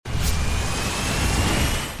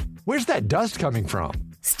Where's that dust coming from?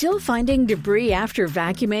 Still finding debris after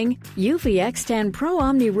vacuuming? Eufy X10 Pro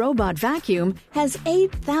Omni Robot Vacuum has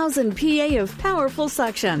 8,000 PA of powerful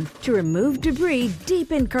suction to remove debris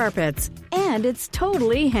deep in carpets. And it's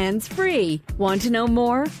totally hands-free. Want to know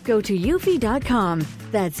more? Go to eufy.com.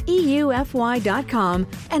 That's EUFY.com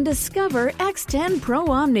and discover X10 Pro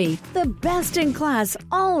Omni, the best-in-class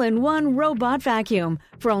all-in-one robot vacuum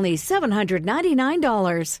for only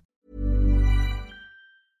 $799.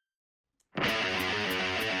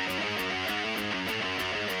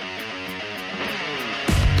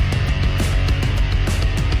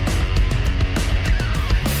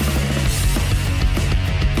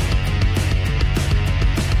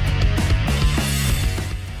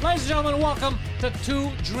 Ladies and gentlemen, welcome to 2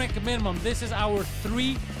 Drink Minimum. This is our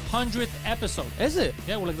 300th episode. Is it?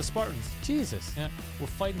 Yeah, we're like the Spartans. Jesus. Yeah, we're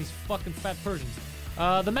fighting these fucking fat Persians.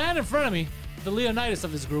 The man in front of me, the Leonidas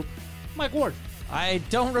of this group, Mike Ward. I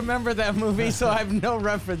don't remember that movie, so I have no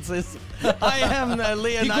references. I am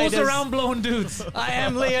Leonidas. He goes around blowing dudes. I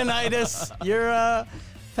am Leonidas. You're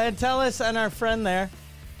Pantelis and our friend there.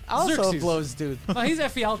 Also Xerxes. blows dude. No, he's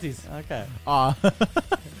Ephialtes. Okay.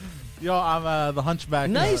 Yo, I'm the Hunchback.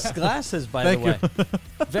 Nice glasses, by the way.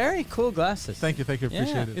 Very cool glasses. Thank you. Appreciate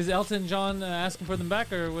Yeah. it. Is Elton John asking for them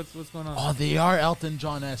back, or what's going on? Oh, they are Elton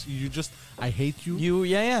John-esque. I hate you.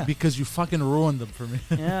 Yeah. Because you fucking ruined them for me.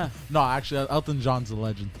 Yeah. No, actually, Elton John's a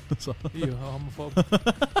legend. So. You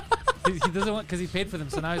homophobe. He doesn't want, because he paid for them,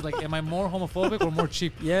 so now he's like, am I more homophobic or more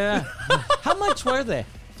cheap? Yeah. How much were they?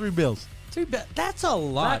 $3. That's a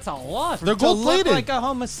lot. That's a lot. They're To look gold-plated. like a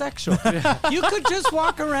homosexual. You could just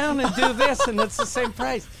walk around and do this, and it's the same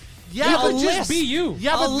price. You a could just lisp. be you.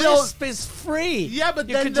 Yeah, a but they'll. lisp is free. Yeah, but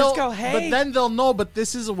you then could they'll just go, hey. But then they'll know. But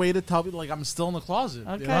this is a way to tell people like I'm still in the closet.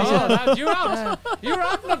 Okay. You know? Oh, you're out. You're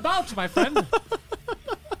out and about, my friend.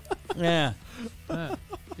 Yeah.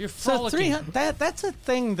 You're So frolicking. 300. That's a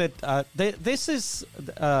thing that this is.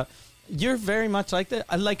 You're very much like that.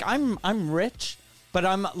 I'm rich, but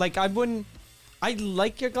I'm like I wouldn't. I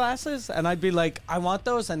like your glasses, and I'd be like, I want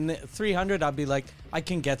those, and 300. I'd be like, I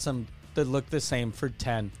can get some that look the same for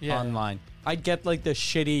 10 online. I'd get like the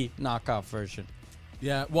shitty knockoff version.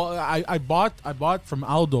 Yeah. Well, I bought from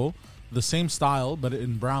Aldo the same style but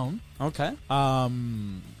in brown. Okay.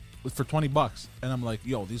 For $20, and I'm like,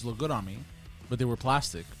 yo, these look good on me, but they were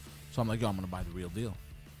plastic, so I'm like, yo, I'm gonna buy the real deal,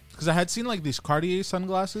 because I had seen like these Cartier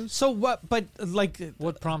sunglasses. So what? But like,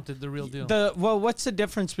 What prompted the real deal? what's the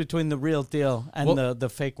difference between the real deal and the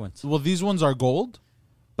fake ones? Well, these ones are gold.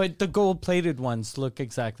 But the gold plated ones look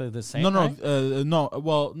exactly the same. No, right? no.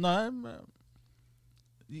 Well, no.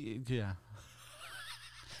 Yeah.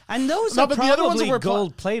 And those No, are but the other ones probably were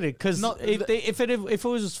gold plated because No, if it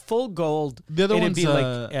was full gold, The other it'd ones, be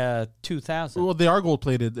like 2,000. Well, they are gold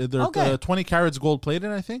plated. They're Okay. 20 carats gold plated,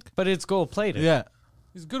 I think. But it's gold plated. Yeah,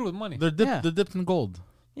 He's good with money. they're dipped. Yeah. They're dipped in gold.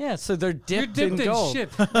 Yeah, so they're You're dipped, dipped in gold. shit.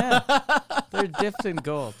 Yeah. They're dipped in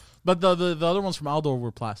gold. But the other ones from Aldo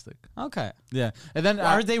were plastic. Okay. Yeah, and then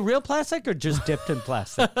Are they real plastic or just dipped in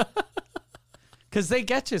plastic? Because they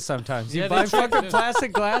get you sometimes. You Yeah, buy they trick fucking you.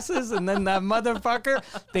 plastic glasses, and then that motherfucker,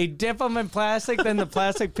 they dip them in plastic, then the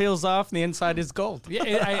plastic peels off, and the inside is gold. Yeah,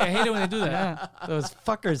 I hate it when they do that. Yeah, those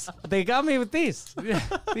fuckers. They got me with these.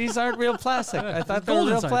 These aren't real plastic. I thought they were gold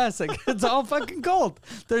real inside. plastic. It's all fucking gold.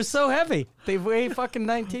 They're so heavy. They weigh fucking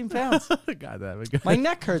 19 pounds. God damn it. My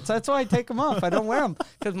neck hurts. That's why I take them off. I don't wear them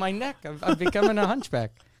because my neck. I'm becoming a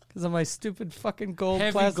hunchback because of my stupid fucking gold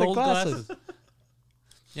Heavy plastic gold glasses.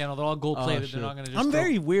 Yeah, no, they're all gold plated. shit. They're not gonna just. I'm go-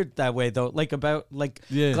 very weird that way though. Like about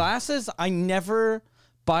Yeah. glasses. I never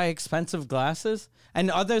buy expensive glasses and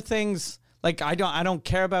other things. Like I don't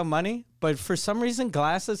care about money, but for some reason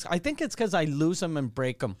glasses. I think it's because I lose them and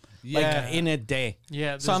break them Yeah. like in a day.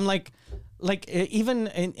 Yeah, So I'm like even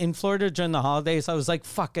in Florida during the holidays, I was like,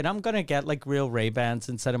 fuck it, I'm gonna get like real Ray-Bans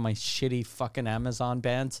instead of my shitty fucking Amazon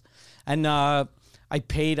bands, and I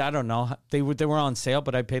paid, I don't know, they were on sale,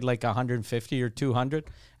 but I paid like 150 or 200,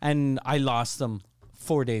 and I lost them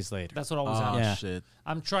 4 days later. That's what always Oh happens. Yeah. shit.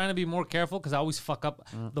 I'm trying to be more careful because I always fuck up.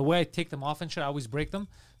 The way I take them off and shit, I always break them.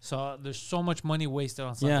 So there's so much money wasted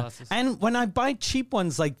on sunglasses. And when I buy cheap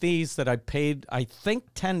ones like these that I paid, I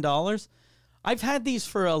think $10, I've had these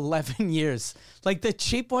for 11 years. Like the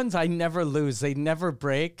cheap ones, I never lose. They never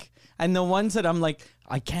break. And the ones that I'm like,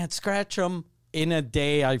 I can't scratch them. In a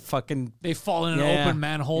day, I fucking... They fall in an open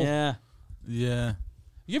manhole. Yeah. Yeah.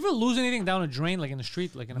 You ever lose anything down a drain, like in the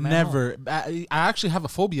street, like in a manhole? Never. I actually have a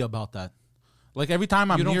phobia about that. Like every time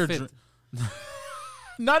I'm You don't near. fit.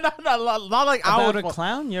 No, not like I About would a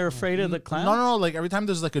clown? You're afraid of the clown? No. Like every time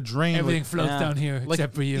there's like a drain, Everything like, floats Yeah. down here like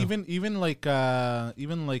except for you. Even like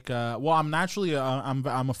well, I'm naturally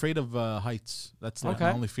I'm afraid of heights. That's like my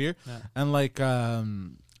Okay. only fear. And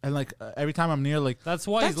like every time I'm near like That's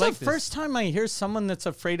why That's he's like the first time I hear someone that's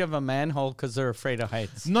afraid of a manhole because they're afraid of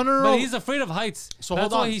heights. no. But he's afraid of heights. So that's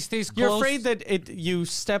hold why on. he stays close. You're afraid that you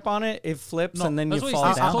step on it, it flips, and then you that's why he fall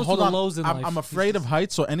stays down. close to the lows in life. I'm afraid of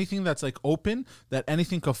heights, so anything that's like open, that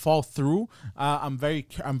anything could fall through. I'm very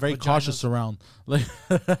cautious around. Like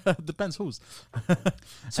depends whose.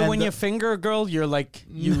 So And, when you finger a girl, you're like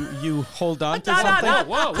you hold on to something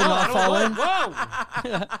Whoa, to not fall in.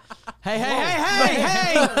 whoa.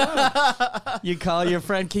 Hey! You call your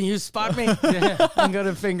friend. Can you spot me? I'm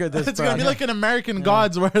gonna finger this. it's gonna be like an American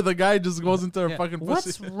Gods where the guy just goes into her fucking pussy.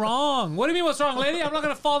 What's wrong? What do you mean what's wrong, lady? I'm not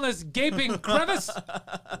going to fall in this gaping crevice.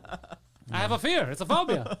 I have a fear. It's a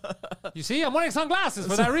phobia. You see, I'm wearing sunglasses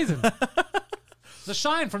for that reason. It's a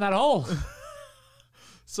shine from that hole.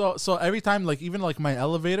 So every time, like even like my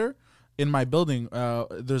elevator in my building,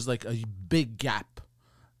 there's like a big gap,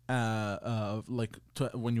 like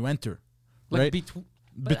when you enter, Like right?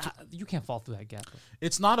 you can't fall through that gap.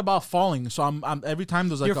 It's not about falling. So I'm every time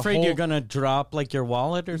there's like You're a afraid hole, you're gonna drop like your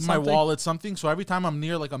wallet or my something. wallet something. So every time I'm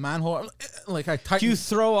near like a manhole, I'm like I Do tighten. you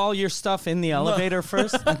throw all your stuff in the elevator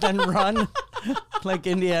first and then run like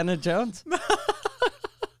Indiana Jones?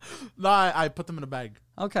 No, I put them in a bag.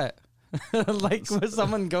 Okay. Like with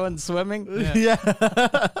someone going swimming. Yeah.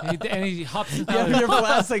 And he hops You have down your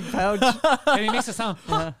plastic pouch. and he makes a sound.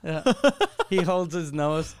 He holds his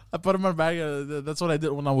nose. I put them in a bag. That's what I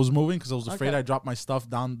did when I was moving because I was afraid Okay. I dropped my stuff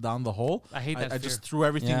down the hole. I hate that I fear. just threw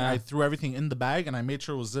everything. Yeah. I threw everything in the bag and I made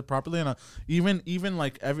sure it was zipped properly. And even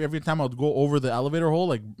like every time I would go over the elevator hole,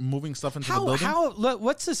 like moving stuff into the building. Look,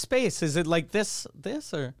 what's the space? Is it like this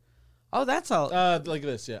or? Oh, that's all. Like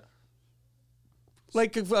this, yeah.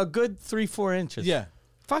 Like a good 3-4 inches. Yeah.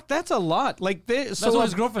 Fuck, that's a lot. Like this. That's So what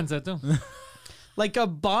his girlfriend said too. like a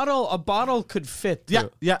bottle could fit. Yeah,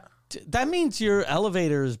 through. yeah. That means your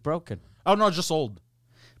elevator is broken. Oh no, just old.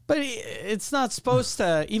 But it's not supposed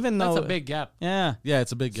to, even though That's a big gap. Yeah, Yeah,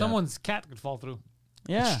 it's a big gap. Someone's cat could fall through.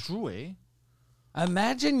 yeah. It's true, eh?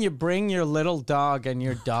 Imagine you bring your little dog and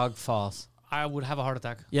your dog falls. I would have a heart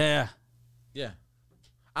attack. Yeah. Yeah.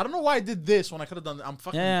 I don't know why I did this when I could have done. I'm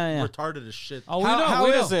fucking Yeah. retarded as shit. Oh, How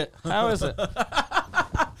we know. is it? How is it?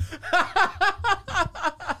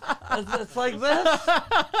 It's like this.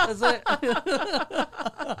 Is it?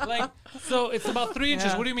 Like, so it's about 3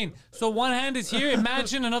 inches. Yeah. What do you mean? So one hand is here.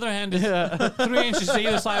 Imagine another hand is 3 inches to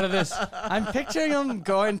either side of this. I'm picturing him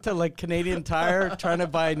going to like Canadian Tire trying to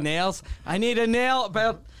buy nails. I need a nail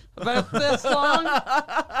about this long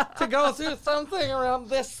to go through something around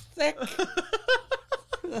this thick.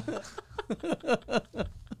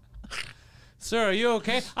 Sir, are you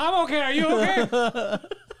okay? I'm okay. Are you okay?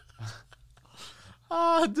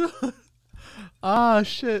 Ah, dude. Ah,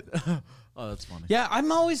 shit. Oh, that's funny. Yeah, I'm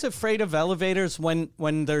always afraid of elevators when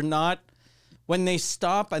they're not, when they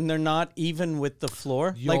stop and they're not even with the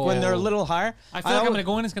floor. Like when they're a Yo. little higher. I feel like I'm alwa- going to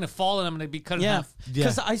go in, it's going to fall, and I'm going to be cut in Yeah, half.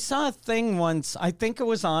 because I saw a thing once. I think it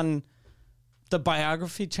was on the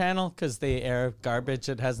Biography channel because they air garbage.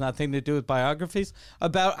 It has nothing to do with biographies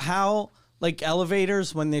about how like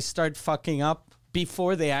elevators when they start fucking up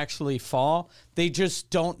before they actually fall, they just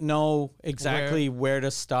don't know exactly where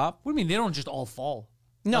to stop. What do you mean? They don't just all fall.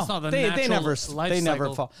 No, That's not the they natural never life they never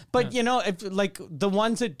cycle. fall. But you know, if like the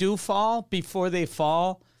ones that do fall before they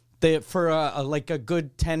fall, they for like a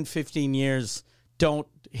good 10, 15 years don't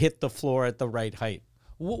hit the floor at the right height.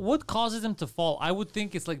 What causes them to fall? I would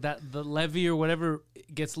think it's like that the levee or whatever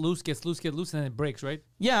gets loose, and then it breaks, right?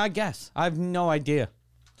 Yeah, I guess. I have no idea.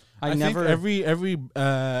 I never think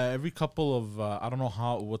every couple of I don't know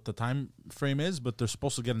what the time frame is, but they're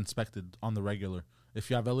supposed to get inspected on the regular. If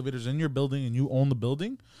you have elevators in your building and you own the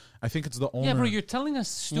building, I think it's the owner. Yeah, bro, you're telling us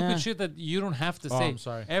stupid Yeah. shit that you don't have to Oh, say. I'm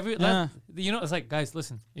sorry. You know, it's like, guys,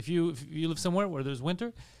 listen. If you live somewhere where there's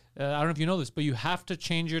winter, I don't know if you know this, but you have to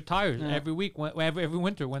change your tires every week. Every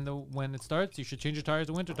winter, when it starts, you should change your tires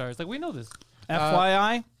to winter tires. Like, we know this.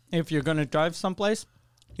 FYI, if you're going to drive someplace,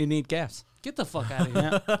 you need gas. Get the fuck out of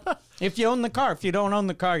here. If you own the car, if you don't own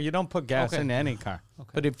the car, you don't put gas Okay. in any car.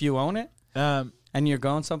 But if you own it and you're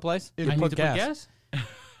going someplace, you I put need to gas. put gas.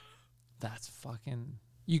 That's fucking.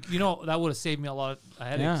 You know that would have saved me a lot of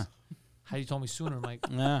headaches. Yeah. Had you told me sooner, I'm like,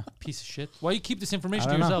 Yeah. piece of shit. Why you keep this information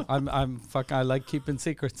I to don't know. yourself? I like keeping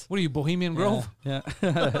secrets. What are you, Bohemian Grove? Yeah.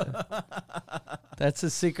 That's the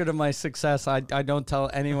secret of my success. I don't tell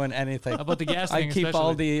anyone anything. About the gas I thing, keep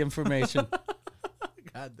all especially. the information.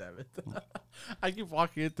 God damn it! I keep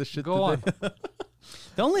walking into shit. Go today. on.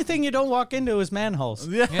 The only thing you don't walk into is manholes.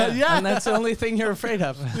 Yeah, Yeah. yeah. And that's the only thing you're afraid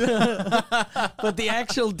of. But the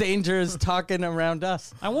actual danger is talking around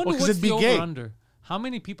us. I wonder Well, 'cause what's it'd be the gay. over under. How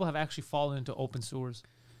many people have actually fallen into open sewers?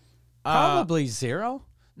 Probably zero.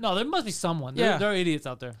 No, there must be someone. Yeah. There are idiots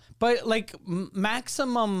out there. But like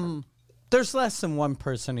maximum, there's less than one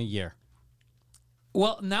person a year.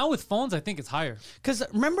 Well, now with phones, I think it's higher Because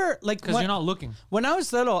remember, like because you're not looking. when I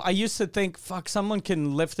was little, I used to think, "Fuck, someone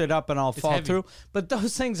can lift it up and I'll fall heavy. through." But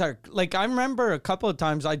those things are like I remember a couple of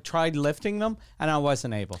times I tried lifting them and I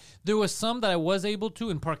wasn't able. There was some that I was able to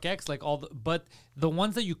in Park X, like but the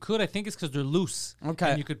ones that you could, I think, is because they're loose.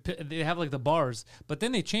 Okay. And you could they have like the bars, but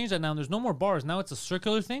then they changed that now. And there's no more bars. Now it's a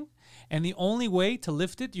circular thing, and the only way to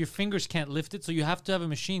lift it, your fingers can't lift it, so you have to have a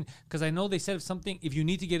machine. Because I know they said if you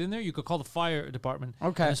need to get in there, you could call the fire department. Okay.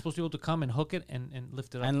 And they're supposed to be able to come and hook it and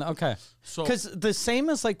lift it up. And okay, So- because the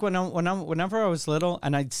same as like whenever I was little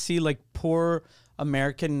and I'd see like poor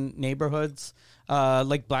American neighborhoods,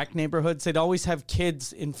 like black neighborhoods, they'd always have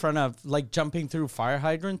kids in front of like jumping through fire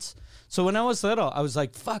hydrants. So when I was little, I was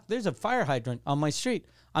like, "Fuck, there's a fire hydrant on my street.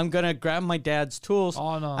 I'm gonna grab my dad's tools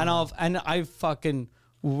Oh, no, and no. I fucking."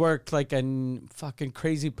 Worked like a fucking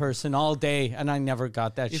crazy person all day, and I never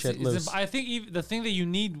got that shit loose. I think the thing that you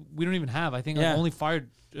need, we don't even have. I think like, Yeah. only fire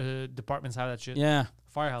departments have that shit. Yeah.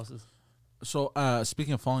 Firehouses. So,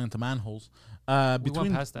 speaking of falling into manholes,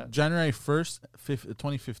 between past that. January 1st,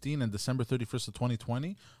 2015 and December 31st of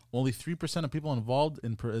 2020, only 3% of people involved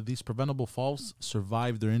in these preventable falls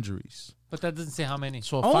survived their injuries. But that doesn't say how many.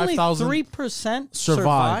 So Only 5,000 3% survived.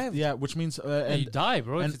 survived. Yeah, which means Yeah, you die,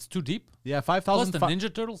 bro. and- If it's too deep. yeah, Plus 5,000 the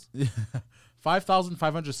Ninja Turtles.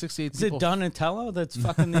 5,568 Is it people. Donatello that's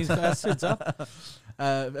fucking these bastards up?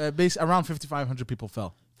 Around 5,500 people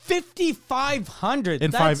fell 5,500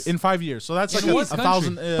 in that's, 5 years. So that's In like what country?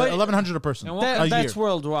 1,000, But- 1,100 a person In what a That's year.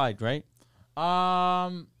 worldwide, right?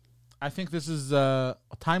 I think this is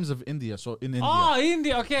Times of India. So in India. Oh,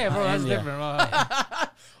 India. Okay, bro. That's India. different.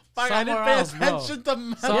 Fuck, I didn't somewhere pay else, bro. attention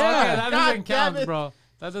to So, Yeah. okay, that God doesn't damn count, it. bro.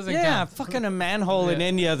 That doesn't Yeah, count. fucking a manhole in Yeah.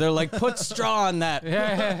 India. They're like, put straw on that.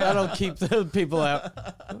 Yeah. That'll keep the people out.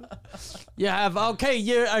 You have,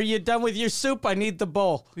 okay, are you done with your soup? I need the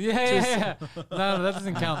bowl. Yeah. No, that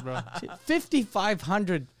doesn't count, bro.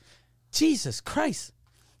 5,500. Jesus Christ.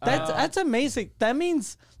 That's amazing. That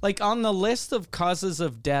means, like, on the list of causes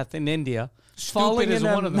of death in India, falling is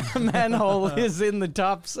in one a of them. manhole is in the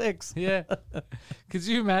top 6. Yeah. Could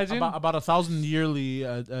you imagine? about 1,000 yearly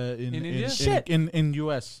in India? Shit. in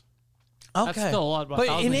US. That's still a lot, about But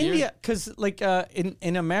 1,000 in a year. India, because like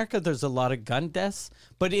in America, there's a lot of gun deaths.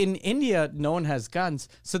 But in India, no one has guns,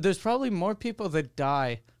 so there's probably more people that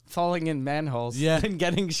die falling in manholes Yeah. than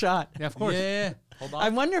getting shot. Yeah, of course. Yeah. Hold on. I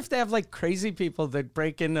wonder if they have like crazy people that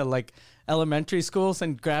break into like elementary schools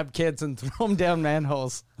and grab kids and throw them down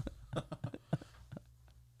manholes.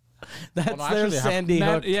 That's Well, their actually, they have- Sandy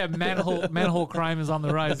Hook. Yeah, manhole crime is on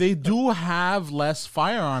the rise. They do have less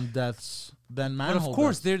firearm deaths than But manhole of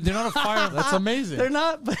course, deaths. they're not a fire. That's amazing. They're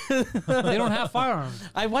not. They don't have firearms.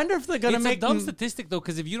 I wonder if they're gonna It's make a dumb them- statistic though,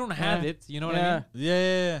 because if you don't have Yeah. it, you know what I Yeah. mean.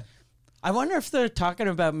 Yeah. I wonder if they're talking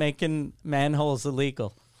about making manholes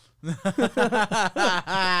illegal. And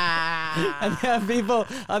have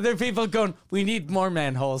other people going, we need more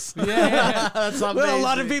manholes. Yeah. That's amazing. Well, a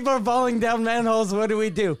lot of people are falling down manholes. What do we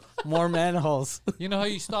do? More manholes. You know how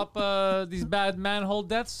you stop these bad manhole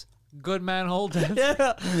deaths? Good manhole deaths.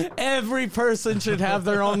 Yeah. Every person should have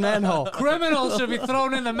their own manhole. Criminals should be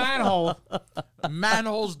thrown in the manhole.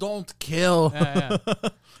 Manholes don't kill. Yeah.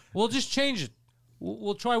 We'll just change it.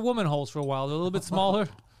 We'll try woman holes for a while. They're a little bit smaller.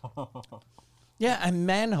 Yeah, a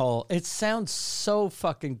manhole. It sounds so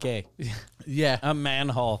fucking gay. Yeah. A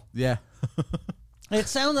manhole. Yeah. It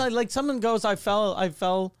sounds like someone goes, I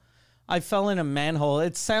fell in a manhole.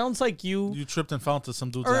 It sounds like You tripped and fell into some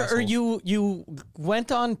dude's or asshole. you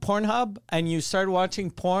went on Pornhub and you started watching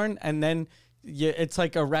porn and then it's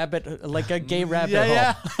like a rabbit, like a gay rabbit hole.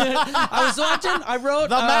 Yeah. I was watching. I wrote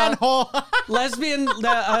The manhole. lesbian.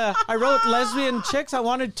 I wrote lesbian chicks. I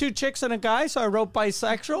wanted 2 chicks and a guy, so I wrote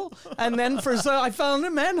bisexual. And then I fell in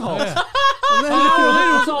a manhole. And then,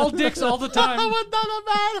 Oh, it was all dicks all the time. Not a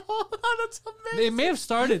manhole. That's amazing. They may have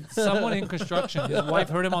started someone in construction. His wife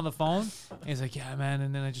heard him on the phone. And he's like, yeah, man.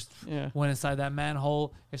 And then I just went inside that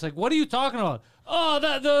manhole. It's like, what are you talking about? Oh,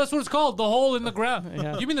 that's what it's called. The hole in the ground.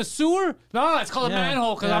 Yeah. You mean the sewer? No, it's called a Yeah.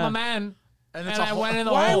 manhole because Yeah. I'm a man. And And it's a I hole. went in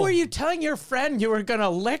the why hole. were you telling your friend you were gonna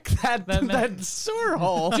lick that sewer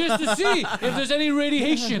hole? Just to see if there's any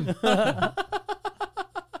radiation.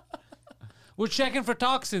 We're checking for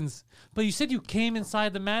toxins. But you said you came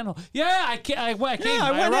inside the manhole. Yeah, I came. Yeah, I went in.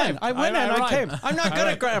 arrived. I went in. I arrived. came. I'm not good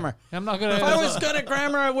at grammar. I'm not good at If I was good at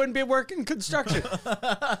grammar, I wouldn't be working construction.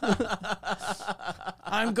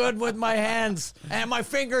 I'm good with my hands and my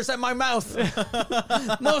fingers and my mouth.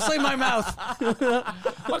 Mostly my mouth.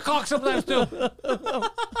 My cock sometimes too.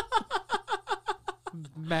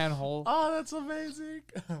 Manhole. Oh, that's amazing.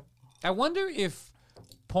 I wonder if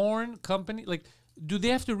porn company, like, do they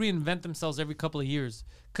have to reinvent themselves every couple of years?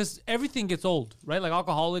 Because everything gets old, right? Like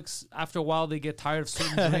alcoholics, after a while, they get tired of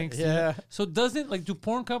certain drinks. Yeah. So doesn't, like, do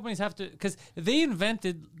porn companies have to, because they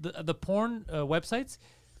invented, the porn websites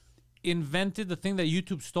invented the thing that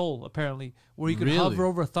YouTube stole, apparently, where you could Really? hover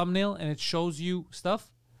over a thumbnail and it shows you stuff.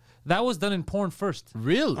 That was done in porn first.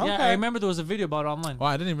 Really? Yeah, Okay. I remember there was a video about it online. Oh,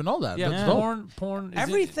 I didn't even know that. Yeah, That's dope. porn.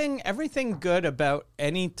 Is Everything good about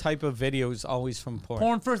any type of video is always from porn.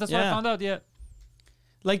 porn first. That's what I Yeah. found out. Yeah.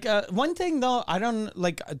 Like one thing though, I don't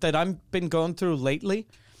like that I've been going through lately.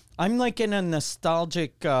 I'm like in a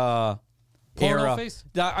nostalgic era. face?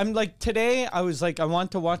 I'm like today. I was like, I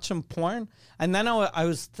want to watch some porn, and then I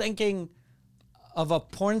was thinking of a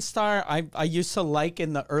porn star I used to like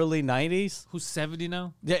in the early '90s. Who's 70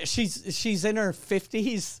 now? Yeah, she's in her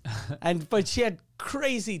 50s, but she had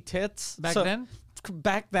crazy tits Back then?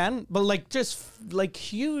 Back then, but like just like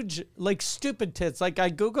huge, like stupid tits. Like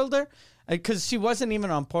I googled her because she wasn't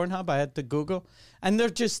even on Pornhub. I had to Google, and they're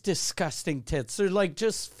just disgusting tits. They're like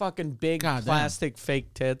just fucking big God damn. plastic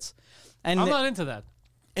fake tits, and I'm not into that.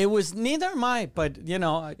 it was neither am I. But you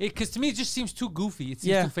know, Because to me, it just seems too goofy. It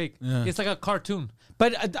seems Yeah. too fake. Yeah. It's like a cartoon.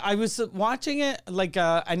 but I was watching it like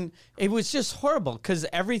and it was just horrible because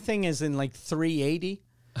everything is in like 380,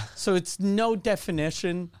 so it's no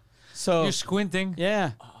definition. So You're squinting.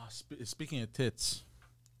 yeah. Speaking of tits,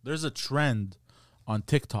 there's a trend on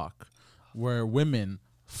TikTok where women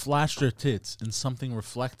flash their tits in something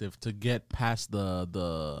reflective to get past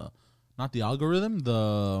the not the algorithm,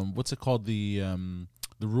 the what's it called, the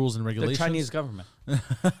rules and The regulations. Chinese government.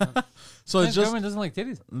 So Chinese it's just government doesn't like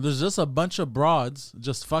titties. there's just a bunch of broads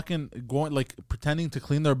just fucking going like pretending to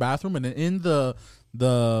clean their bathroom, and in the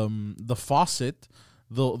faucet,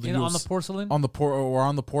 On you'll the porcelain, on the or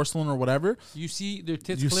on the porcelain or whatever, you see their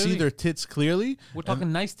tits you clearly. see their tits clearly. We're talking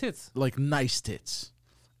and, nice tits. like nice tits,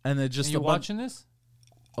 and it just And you're a bunch, watching this?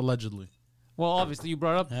 allegedly. Well, obviously you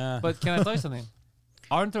brought it up. Yeah. But can I tell you something?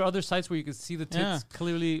 Aren't there other sites where you can see the tits Yeah.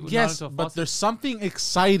 clearly? not Yes, into a but faucet? there's something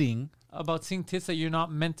exciting. about seeing tits that you're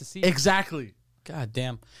not meant to see. Exactly. God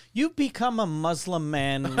damn. You become a Muslim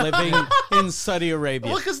man living in Saudi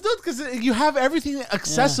Arabia. Well, because you have everything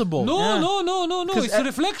accessible. No, Yeah. no. 'Cause It's a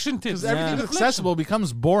reflection tits. Because everything Reflection. accessible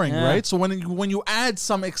becomes boring, Yeah. right? So when you add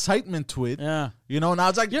some excitement to it, Yeah. you know, now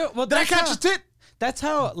it's like, Yeah, well, did I that's catch how- a tit? That's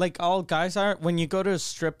how like all guys are. When you go to a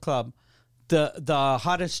strip club, the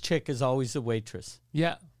hottest chick is always the waitress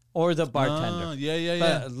Yeah. or the bartender. Oh, yeah.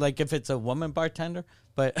 But, like if it's a woman bartender,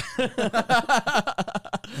 but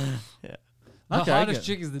The Okay, I hottest get it.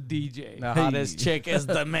 chick is the DJ. the hottest chick is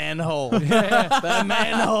the manhole. The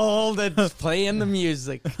manhole that's playing the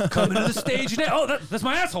music. Coming to the stage now. Oh, that's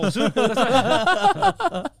my asshole. Dude. That's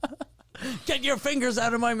my- Get your fingers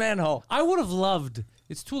out of my manhole. I would have loved.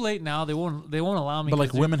 It's too late now. They won't allow me. But,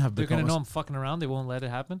 'cause like, women have They're gonna become know a- I'm fucking around. They won't let it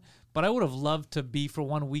happen. But I would have loved to be for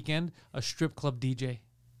one weekend a strip club DJ.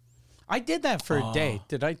 I did that for a day.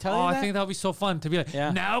 Did I tell Oh, you that? I think that would be so fun to be like,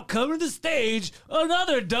 Yeah. now come to the stage,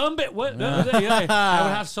 another dumb bit. What? Yeah, I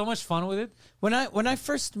would have so much fun with it. When I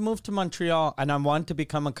first moved to Montreal and I wanted to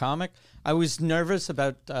become a comic, I was nervous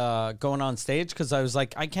about going on stage because I was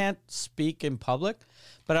like, I can't speak in public.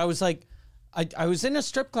 But I was like, I was in a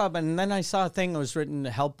strip club and then I saw a thing that was written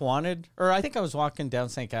 "Help Wanted," or I think I was walking down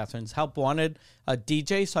St. Catharines, "Help Wanted," a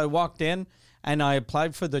DJ. So I walked in and I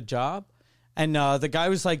applied for the job. And the guy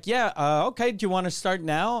was like, yeah, okay, do you want to start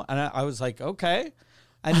now? And I was like, okay.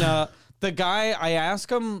 And the guy, I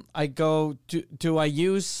asked him, I go, do I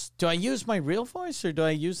use my real voice or do I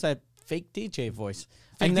use that fake DJ voice?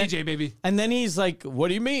 Fake And then- DJ, baby. And then he's like, what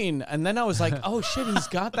do you mean? And then I was like, oh shit, he's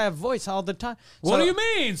got that voice all the time. What So- do you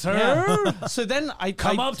mean, sir? Yeah. So then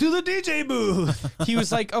Come up to the DJ booth. he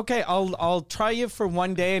was like, okay, I'll try you for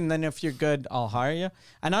one day, and then if you're good, I'll hire you.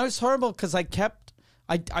 And I was horrible because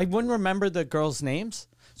I wouldn't remember the girls' names,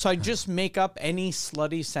 so I'd just make up any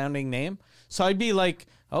slutty sounding name. So I'd be like,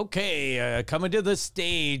 okay, coming to the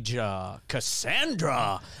stage,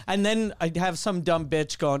 Cassandra, and then I'd have some dumb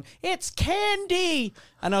bitch going, it's Candy,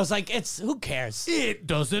 and I was like, who cares? It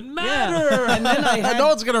doesn't Yeah. matter. And then I had no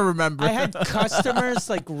one's gonna remember. I had customers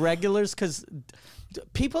like regulars because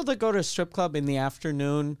people that go to a strip club in the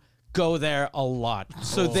afternoon go there a lot.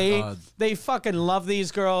 So God. they fucking love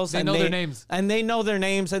these girls. They know their names. And they know their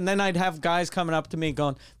names. And then I'd have guys coming up to me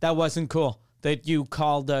going, that wasn't cool that you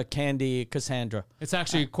called Candy Cassandra. It's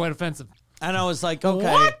actually quite offensive. And I was like,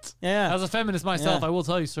 okay. What? Yeah. As a feminist myself, Yeah. I will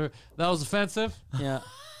tell you, sir, that was offensive. Yeah.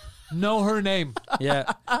 Know her name.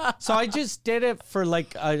 Yeah. So I just did it for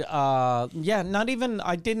like, I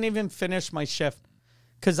didn't even finish my shift.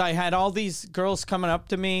 Because I had all these girls coming up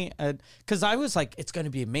to me. Because I was like, it's going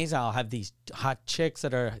to be amazing. I'll have these hot chicks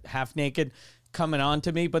that are half naked coming on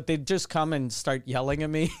to me. But they'd just come and start yelling at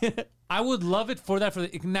me. I would love it for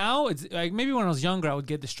that. Now, it's like maybe when I was younger, I would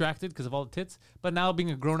get distracted because of all the tits. But now,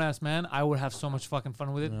 being a grown-ass man, I would have so much fucking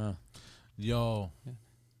fun with it. Yo.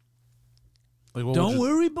 Like, what Don't would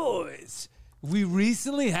you- worry, boys. We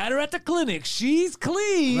recently had her at the clinic. She's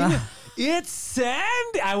clean. It's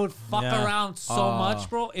Sandy. I would fuck Yeah. around so much,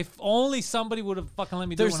 bro. If only somebody would have fucking let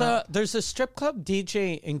me do it. There's a strip club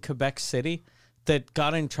DJ in Quebec City that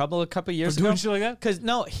got in trouble a couple years doing ago. shit like that? Because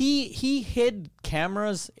no, he hid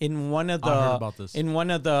cameras in one of the I heard about this. in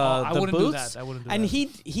one of the I the wouldn't do booths. that. I wouldn't do and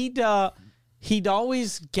that. he'd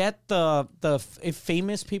always get if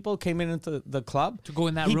famous people came into the club To go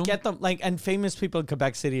in that he'd room? get them and famous people in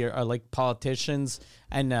Quebec City are like politicians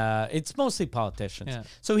and it's mostly politicians. Yeah.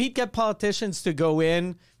 So he'd get politicians to go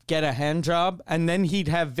in, get a hand job, and then he'd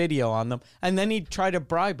have video on them, and then he'd try to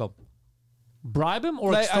bribe them. Bribe him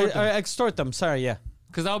or Like, extort them? extort them. Sorry, yeah.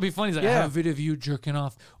 Because that would be funny. He's like, I Yeah. have a video of you jerking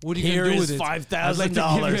off. What are you Here going to do is with it? I'd like to give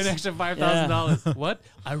 $5,000. you an extra $5,000. What?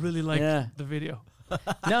 I really like Yeah. the video.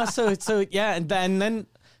 No, so yeah, and then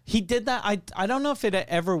he did that. I don't know if it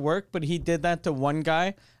ever worked, but he did that to one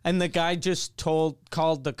guy, and the guy just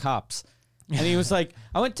called the cops, and he was like,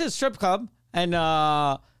 "I went to a strip club, and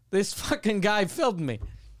this fucking guy filmed me,"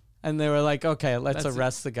 and they were like, "Okay, let's That's-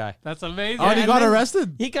 arrest the guy." That's amazing. Oh, and he And got then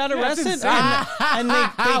arrested? He got Yeah, it's arrested, insane. and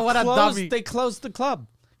What a dummy. they closed the club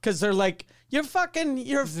because they're like, "You're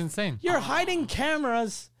This is insane. You're hiding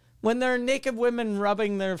cameras when there are naked women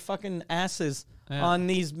rubbing their fucking asses Yeah. on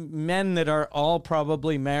these men that are all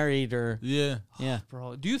probably married or Yeah. yeah."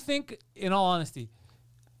 Bro, do you think, in all honesty,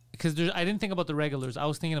 because I didn't think about the regulars, I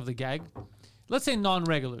was thinking of the gag. Let's say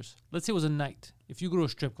non-regulars. Let's say it was a night. If you go to a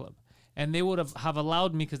strip club, and they would have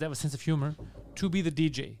allowed me, because they have a sense of humor, to be the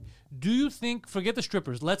DJ. Do you think, forget the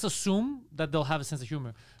strippers, let's assume that they'll have a sense of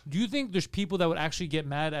humor. Do you think there's people that would actually get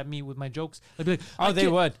mad at me with my jokes? They'd be like, Oh, they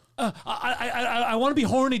would. I want to be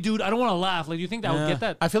horny, dude. I don't want to laugh. Like, do you think that would get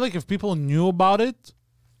that? I feel like if people knew about it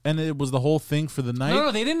and it was the whole thing for the night.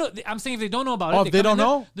 No, they didn't know. I'm saying if they don't know about Oh, it, if they come in don't there,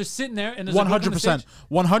 know? they're sitting there and there's a group on the 100%. stage.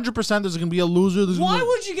 100% there's going to be a loser. There's Why gonna-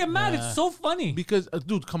 would you get mad? It's so funny. Because,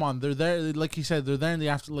 dude, come on. They're there. Like he said, they're there in the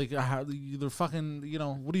after. Like, they're fucking,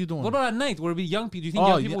 what are you doing? What about at night? Where it be young people? Do you think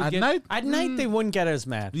Oh, young people would at get night? At night they wouldn't get as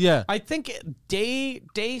mad. Yeah. I think day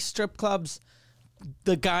strip clubs,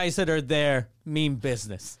 the guys that are there mean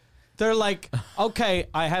business. They're like, okay,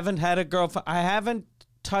 I haven't had a girlfriend. I haven't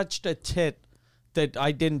touched a tit that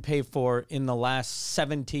I didn't pay for in the last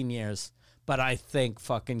 17 years, but I think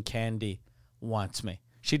fucking Candy wants me.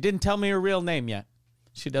 She didn't tell me her real name yet.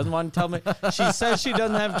 She doesn't want to tell me. She says she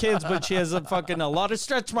doesn't have kids, but she has a lot of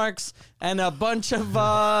stretch marks and a bunch of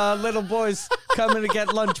little boys coming to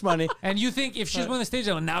get lunch money. And you think if she's going to the stage,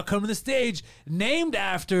 I'm now coming to the stage, named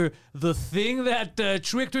after the thing that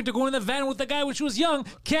tricked her into going in the van with the guy when she was young,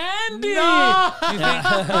 Candy. You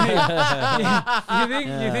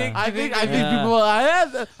think? I think people.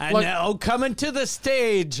 And now coming to the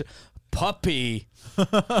stage, Puppy. Pet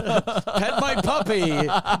my puppy. They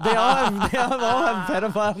all have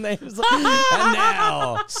pedophile names. And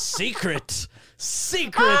now, Secret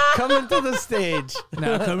coming to the stage.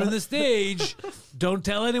 Now coming to the stage, don't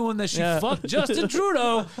tell anyone that she fucked Justin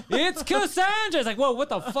Trudeau. It's Cassandra. It's like, whoa, what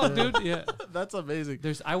the fuck, dude? Yeah, That's amazing.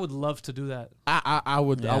 I would love to do that. I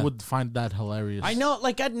would find that hilarious. I know,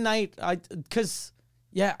 like at night,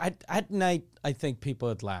 at night, I think people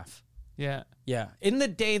would laugh. Yeah. Yeah. In the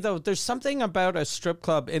day, though, there's something about a strip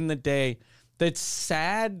club in the day that's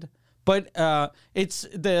sad, but it's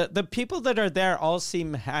the people that are there all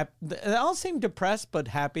seem happy. They all seem depressed, but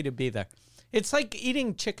happy to be there. It's like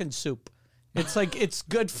eating chicken soup. It's like it's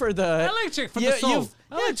good for the. I like chicken for the soul.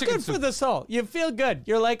 I like it's chicken good for soup. the soul. You feel good.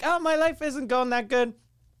 You're like, oh, my life isn't going that good.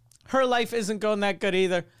 Her life isn't going that good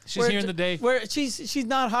either. She's here in the day. Where she's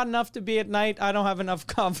not hot enough to be at night. I don't have enough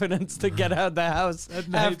confidence to get out of the house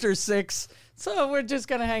night. after 6. So we're just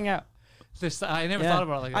gonna hang out. I never thought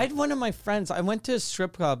about it like that. I had one of my friends. I went to a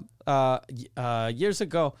strip club years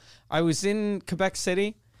ago. I was in Quebec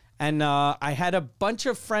City, and I had a bunch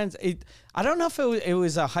of friends. I don't know if it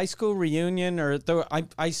was a high school reunion or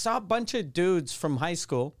I saw a bunch of dudes from high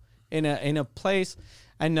school in a place.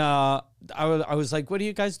 And I was like, what are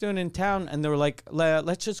you guys doing in town? And they were like,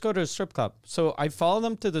 let's just go to a strip club. So I follow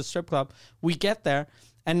them to the strip club. We get there.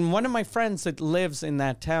 And one of my friends that lives in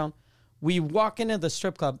that town, we walk into the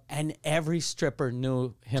strip club and every stripper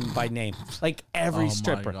knew him by name. Like every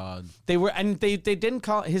stripper. My God. They were, and they didn't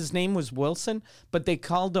call, his name was Wilson, but they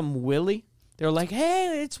called him Willie. They were like,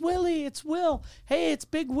 hey, it's Willie, it's Will. Hey, it's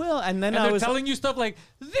Big Will. And then And I they're was telling you stuff like,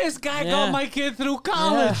 this guy Yeah. got my kid through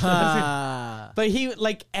college. But he,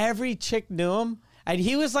 like, every chick knew him, and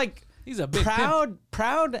he was like, He's a big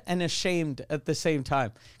proud and ashamed at the same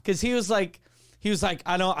time, because he was like,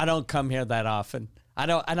 I don't come here that often. I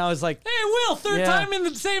don't, and I was like, Hey, Will, third Yeah. time in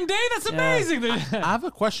the same day? That's amazing. I have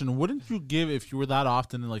a question. Wouldn't you give, if you were that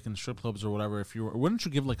often like in strip clubs or whatever, wouldn't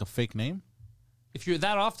you give like a fake name? If you're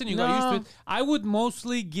that often, you got No. used to it. I would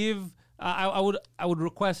mostly give, I would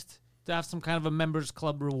request to have some kind of a members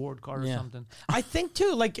club reward card or something. I think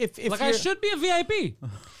too, like if Like you're, I should be a VIP.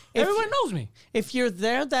 Everyone knows me. if you're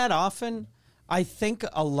there that often, I think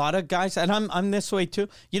a lot of guys, and I'm this way too.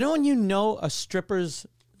 You know when you know a stripper's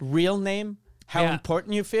real name, how Yeah.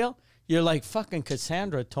 important you feel? You're like, fucking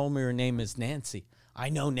Cassandra told me her name is Nancy. I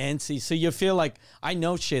know Nancy. So you feel like I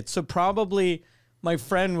know shit. So probably my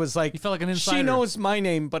friend was like, You felt like an she insider. knows my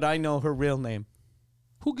name, but I know her real name.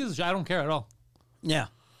 Who gives a shit? I don't care at all. Yeah.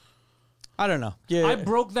 I don't know. Yeah. I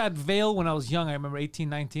broke that veil when I was young. I remember 18,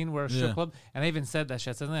 19, we're at a strip Yeah. club, and I even said that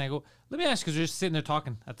shit. So then I go, let me ask you, because you're just sitting there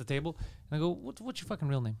talking at the table, and I go, what's your fucking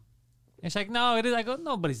real name? And she's like, no, it is. I go,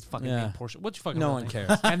 nobody's fucking Yeah. name, Portia. What's your fucking No real one name?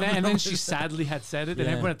 cares. And then she sadly had said it, and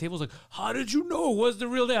Yeah. everyone at the table was like, how did you know? What's the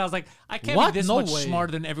real name? I was like, I can't What? be this No much way.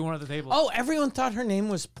 smarter than everyone at the table. Oh, everyone thought her name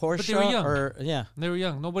was Portia. were young. Or yeah. They were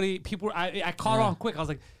young. I caught on quick. I was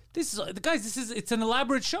like, it's an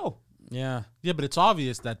elaborate show. Yeah. Yeah, but it's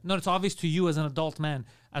obvious that. No, it's obvious to you as an adult man.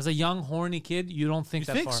 As a young, horny kid, you don't think You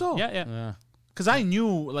that think far. so? Yeah. Because I knew,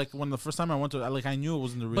 like, when the first time I went to, like, I knew it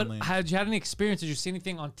wasn't the real But name. had you had any experience? Did you see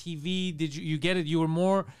anything on TV? Did you get it? You were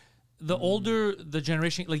more the older the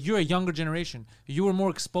generation, like you're a younger generation. You were more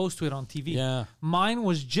exposed to it on TV. Yeah. Mine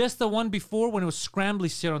was just the one before when it was scrambly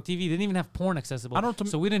shit on TV. They didn't even have porn accessible.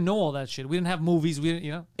 So we didn't know all that shit. We didn't have movies. We didn't,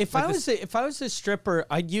 you know. If Like I was a stripper,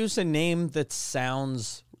 I'd use a name that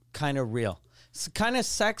sounds kind of real. It's kind of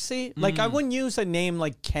sexy. Like I wouldn't use a name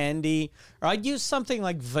like Candy, or I'd use something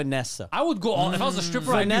like Vanessa. I would go all, if I was a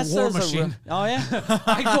stripper, I'd be Vanessa's War a Machine. oh yeah.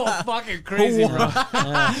 I'd go fucking crazy, bro.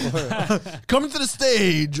 Coming to the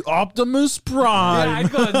stage, Optimus Prime. Yeah, I'd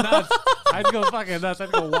go nuts. I'd go fucking nuts.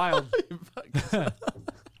 I'd go wild.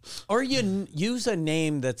 Or you use a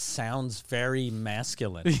name that sounds very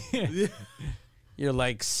masculine. You're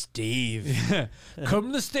like Steve, Come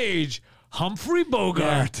to the stage, Humphrey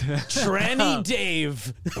Bogart. Tranny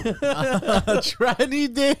Dave.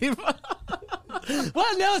 Tranny Dave.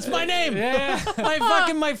 Well, no, it's my name. Yeah.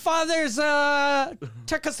 My father's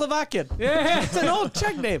Czechoslovakian. Yeah. It's an old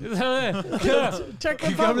Czech name. Czech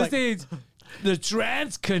Come to the Republic. stage. The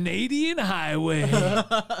Trans-Canadian Highway.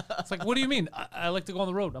 It's like, what do you mean? I like to go on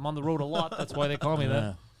the road. I'm on the road a lot. That's why they call me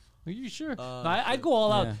that. Are you sure? No, I'd go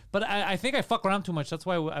all out. yeah. But I think I fuck around too much. That's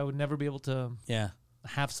why I would never be able to Yeah.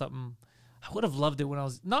 have something. I would have loved it when I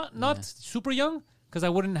was not super young, because I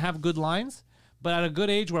wouldn't have good lines. But at a good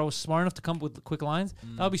age where I was smart enough to come up with quick lines,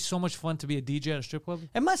 that would be so much fun to be a DJ at a strip club.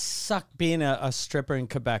 It must suck being a stripper in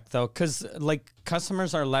Quebec, though, because, like,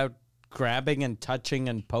 customers are allowed grabbing and touching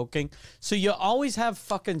and poking. So you always have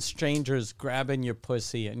fucking strangers grabbing your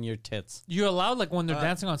pussy and your tits. You're allowed, like, when they're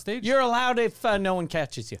dancing on stage? You're allowed if no one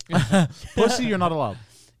catches you. Pussy, you're not allowed.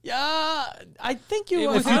 Yeah, I think you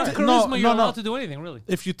With are. your t- charisma, no, you're no, allowed no. to do anything, really.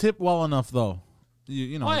 If you tip well enough, though,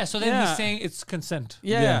 you know. Oh, yeah, so then Yeah. he's saying it's consent.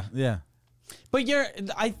 Yeah. Yeah. But you're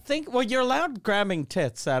allowed grabbing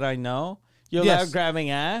tits, that I know. You're Yes. allowed grabbing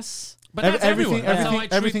ass. But Ev- that's everything- everyone. That's how I everything-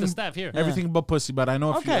 treat everything- the staff here. Everything but pussy, but I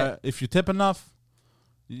know Okay. if you tip enough,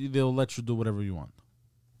 they'll let you do whatever you want.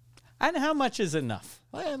 And how much is enough?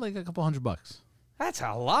 Like a couple $100. That's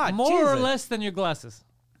a lot. More or Jesus. less than your glasses.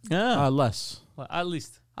 Yeah. Less. Well, at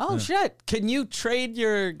least. Oh, shit. Can you trade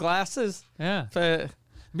your glasses? Yeah. For,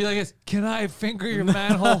 Be like this, can I finger your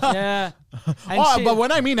manhole? yeah. And But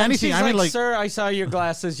when I mean and anything, she's I mean like sir, I saw your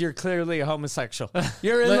glasses. You're clearly a homosexual.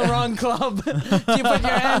 You're in the wrong club. You put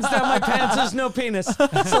your hands down my pants. There's no penis, so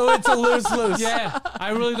it's a lose-lose. Yeah.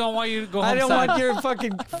 I really don't want you to go home I don't sad. want your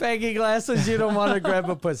fucking faggy glasses. You don't want to grab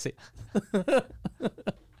a pussy.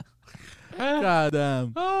 God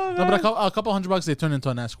damn. No, but a couple $100 they turn into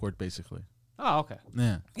an escort basically. Oh, okay.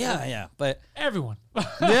 Yeah. Yeah. But Everyone.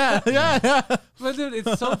 yeah. But dude,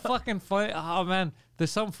 it's so fucking funny. Oh man,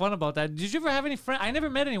 there's something fun about that. Did you ever have any friend? I never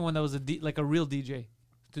met anyone that was like a real DJ.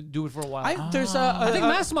 to do it for a while. There's I think a,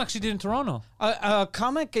 Massimo actually did in Toronto. a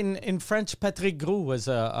comic in French. Patrick Gros was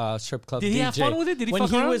a strip club. Did he DJ. have fun with it? Did he when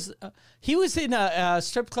fuck he around? was he was in a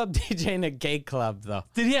strip club DJ in a gay club though.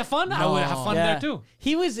 Did he have fun? I would have fun Yeah. there too.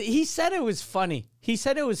 He said it was funny. He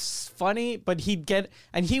said it was funny, but he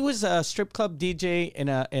was a strip club DJ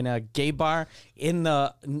in a gay bar in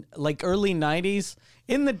the like early 90s,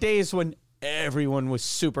 in the days when everyone was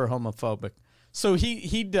super homophobic. So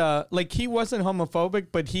he'd like he wasn't homophobic,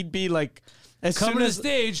 but he'd be like as Coming soon to the as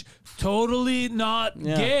stage, totally not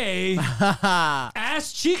Yeah. gay.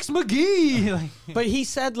 Ass Cheeks McGee. Like, But he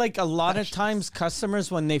said like a lot of times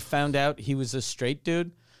customers when they found out he was a straight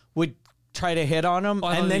dude would try to hit on him Oh,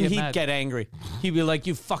 I thought and then they'd get he'd mad. get angry. He'd be like,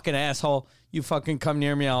 "You fucking asshole. You fucking come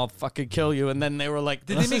near me, I'll fucking kill you." And then they were like,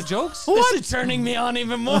 did they make jokes? This is turning me on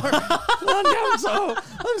even more.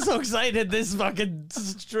 I'm so excited. This fucking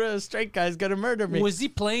straight guy's gonna murder me. Was he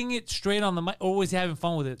playing it straight on the mic, or was he having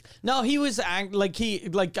fun with it? No, he was I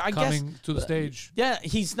guess Coming to the stage. yeah,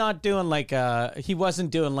 he's not doing he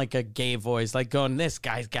wasn't doing like a gay voice, like going, "This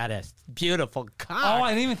guy's got a beautiful cock." Oh, I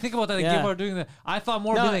didn't even think about that. Like, Yeah. Gay bar doing that. I thought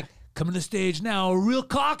more No, of be like, coming to stage now, a real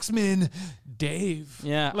cocksman, Dave.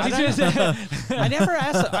 Yeah, Like, I don't- just- I never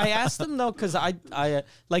asked. I asked them though because I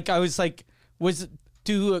was like,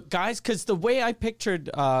 do guys? Because the way I pictured,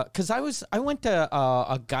 because I went to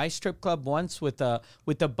a guy strip club once with a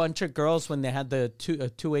bunch of girls when they had the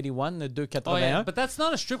 281, the Deux oh yeah, 81. but that's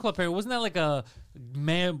not a strip club area. Wasn't that like a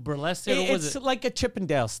man burlesque? Or was It's it? like a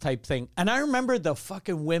Chippendales type thing. And I remember the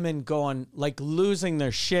fucking women going, like, losing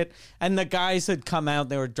their shit. And the guys had come out,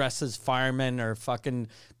 they were dressed as firemen or fucking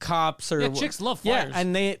cops or. Yeah, chicks love Yeah, fires.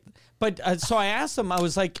 and so I asked them, I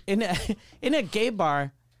was like, in a gay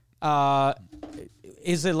bar,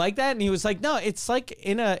 is it like that? And he was like, no, it's like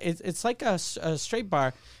it's like a straight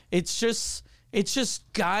bar. It's just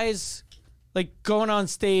guys like going on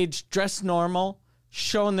stage dressed normal,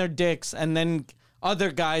 showing their dicks, and then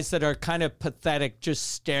other guys that are kind of pathetic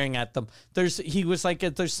just staring at them. He was like,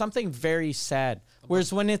 there's something very sad.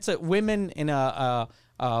 Whereas when it's women in a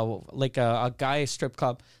guy strip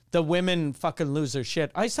club, the women fucking lose their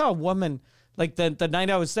shit. I saw a woman. Like the night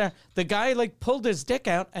I was there, the guy like pulled his dick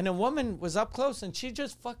out and a woman was up close and she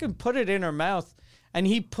just fucking put it in her mouth and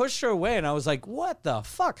he pushed her away and I was like, what the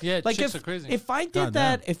fuck? Yeah, like chicks are crazy. If I did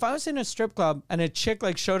that, if I was in a strip club and a chick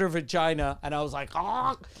like showed her vagina and I was like,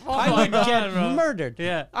 I my would God, get bro. murdered.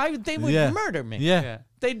 Yeah. They would Yeah. murder me. Yeah.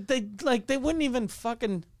 Yeah. They wouldn't even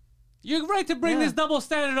fucking. You're right to bring Yeah. this double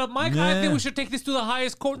standard up, Mike. I Yeah. think we should take this to the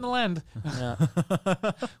highest court in the land. Yeah.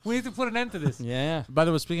 We need to put an end to this. Yeah. By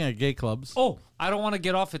the way, speaking of gay clubs, Oh, I don't want to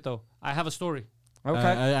get off it though. I have a story.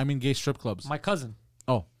 Okay. I mean gay strip clubs. My cousin.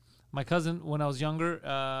 Oh, My cousin, when I was younger,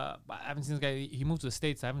 I haven't seen this guy. He moved to the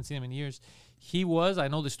States. I haven't seen him in years. I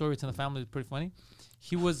know the story. It's in the family. It's pretty funny.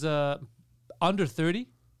 He was under 30,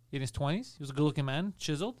 in his 20s. He was a good-looking man,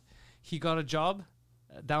 chiseled. He got a job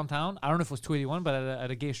downtown. I don't know if it was 281, but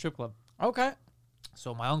at a gay strip club. Okay.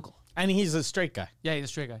 So my uncle. And he's a straight guy. Yeah, he's a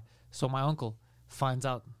straight guy. So my uncle finds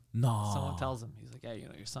out. no. Someone tells him. He's like, yeah,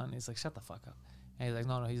 your son. He's like, shut the fuck up. And he's like,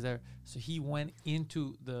 no, he's there. So he went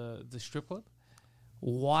into the strip club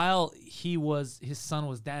while his son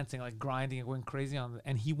was dancing, like grinding and going crazy on it.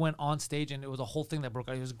 And he went on stage and it was a whole thing that broke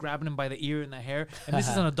out. He was grabbing him by the ear and the hair. And this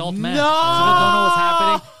is an adult man. No! So they don't know what's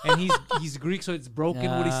happening. And he's Greek, so it's broken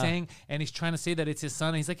what he's saying. And he's trying to say that it's his son.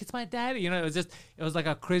 And he's like, it's my daddy. You know, it was like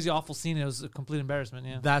a crazy, awful scene. It was a complete embarrassment.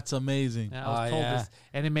 Yeah. That's amazing. Yeah, I was Oh, told yeah. this,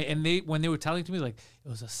 and when they were telling to me, like, it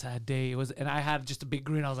was a sad day. And I had just a big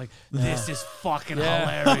grin. I was like, this is fucking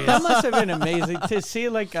hilarious. That must have been amazing to see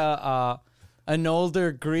like an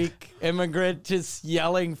older Greek immigrant just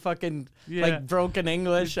yelling fucking Yeah. like broken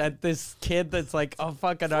English at this kid that's like, oh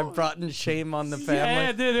fucking, I've brought in shame on the family.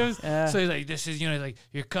 Yeah, dude. It was, Yeah. So he's like, this is, like,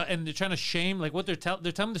 you're cut, and they're trying to shame, like, what they're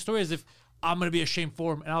telling the story as if I'm gonna be ashamed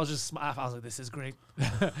for him, and I was like, this is great.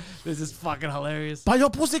 This is fucking hilarious. By your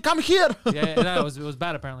pussy, come here. Yeah, no, it was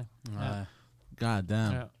bad apparently. Yeah, God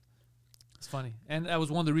damn. yeah. It's funny, and that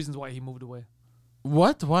was one of the reasons why he moved away.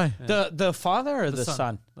 What? Why? The father or the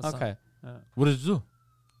son? The son. Okay. What did you do?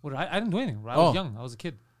 What I didn't do anything. I was Oh. young. I was a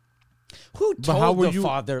kid. Who But told how were the you-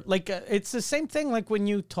 father? Like it's the same thing. Like when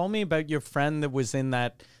you told me about your friend that was in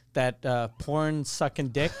that porn sucking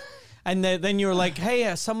dick, and then you were like,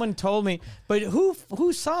 "Hey, someone told me." But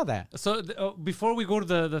who saw that? So before we go to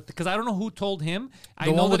the because I don't know who told him. I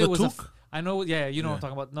The know one that with it the was. toque? I know. Yeah, you know what I'm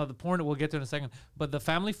talking about. No, the porn. We'll get to in a second. But the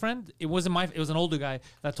family friend, it wasn't it was an older guy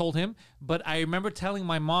that told him. But I remember asking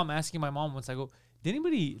my mom once. I go, did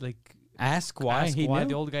anybody like Ask why ask he why knew.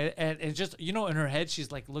 the old guy? And it's just in her head,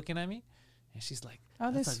 she's like looking at me, and she's like,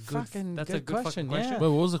 Oh, "That's this a good, fucking that's good a good question, fucking question." yeah. Wait,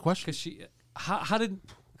 what was the question? Because she, how did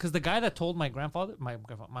because the guy that told my grandfather, my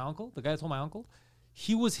uncle, the guy that told my uncle,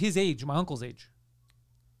 he was his age, my uncle's age.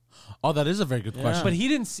 Oh, that is a very good question. But he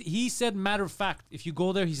didn't. He said matter of fact. If you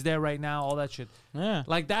go there, he's there right now. All that shit. Yeah.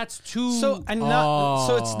 Like that's too. So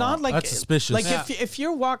so it's not like that's suspicious. Like Yeah. if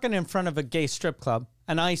you're walking in front of a gay strip club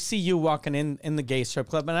and I see you walking in the gay strip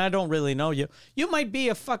club and I don't really know you, you might be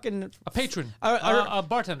a fucking a patron, Or- a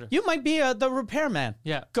bartender. you might be the repairman.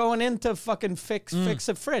 Yeah. Going in to fucking fix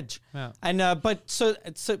a fridge. Yeah. And but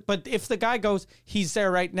if the guy goes, he's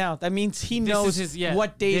there right now. That means he This knows is his,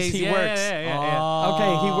 what days he yeah, works. Yeah.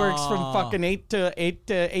 Okay, he works from fucking 8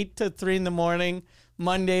 to 3 in the morning,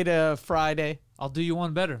 Monday to Friday. I'll do you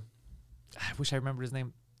one better. I wish I remembered his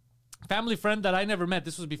name. Family friend that I never met.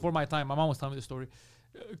 This was before my time. My mom was telling me the story.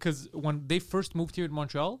 Because when they first moved here in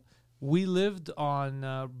Montreal, we lived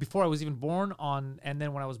on, before I was even born, and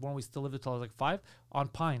then when I was born, we still lived until I was like 5, on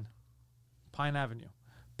Pine Avenue.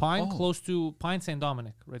 Close to Pine St.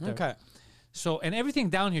 Dominic, right there. Okay. So, and everything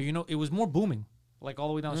down here, it was more booming, like all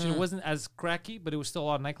the way down. So it wasn't as cracky, but it was still a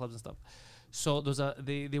lot of nightclubs and stuff. So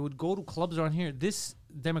they would go to clubs around here. This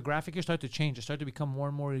demographic here started to change. It started to become more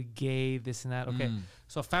and more gay, this and that. Okay.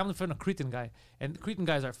 So a family friend, a Cretan guy, and Cretan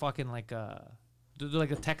guys are fucking like they're like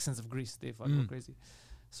the Texans of Greece. They fucking go crazy.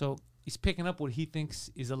 So he's picking up what he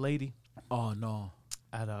thinks is a lady Oh no.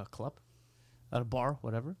 at a club, at a bar,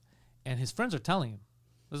 whatever, and his friends are telling him.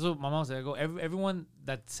 This is what my mom said. I go, everyone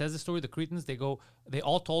that says the story, the Cretans, they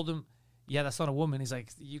all told him, yeah, that's not a woman. He's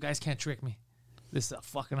like, you guys can't trick me. This is a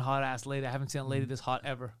fucking hot ass lady. I haven't seen a lady this hot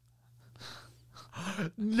ever.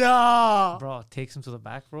 No. Bro, takes him to the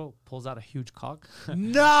back, bro, pulls out a huge cock. No.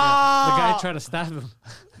 The guy tried to stab him.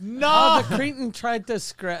 No. Oh, the Cretan tried to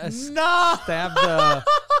stab the.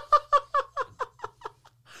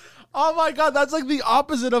 Oh my god, that's like the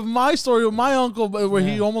opposite of my story with my uncle, where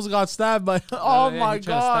he almost got stabbed by. Oh Yeah, my he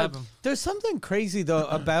tried to stab god. him. There's something crazy though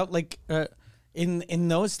about like in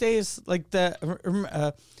those days, like do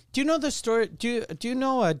you know the story? Do you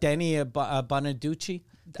know Danny Bonaducci?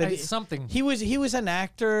 Something. He was an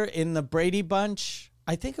actor in the Brady Bunch.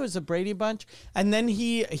 I think it was the Brady Bunch, and then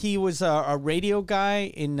he was a radio guy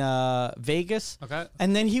in Vegas. Okay.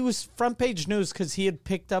 And then he was front page news because he had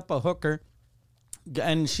picked up a hooker,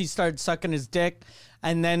 and she started sucking his dick,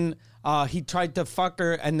 and then he tried to fuck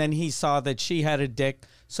her, and then he saw that she had a dick,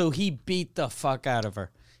 so he beat the fuck out of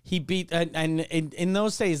her. He beat, and in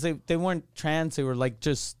those days they weren't trans; they were like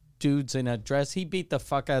just dudes in a dress. He beat the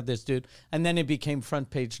fuck out of this dude, and then it became front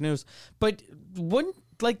page news. But wouldn't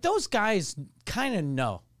like those guys kind of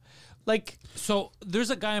know, like So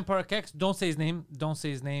there's a guy in Park X. Don't say his name. Do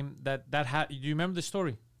you remember the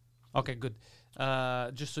story? Okay, good.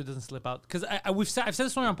 Just so it doesn't slip out, because I've said the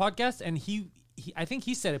story on podcast, and he I think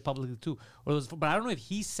he said it publicly too, but I don't know if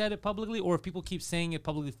he said it publicly or if people keep saying it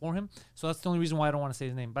publicly for him. So that's the only reason why I don't want to say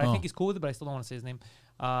his name. But I think he's cool with it, but I still don't want to say his name.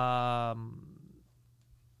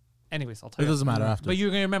 Anyways, I'll tell It you. doesn't matter after. But you're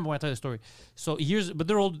gonna remember when I tell you the story. So but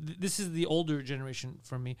they're old. This is the older generation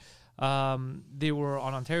for me. They were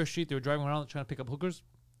on Ontario Street. They were driving around trying to pick up hookers,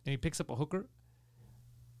 and he picks up a hooker.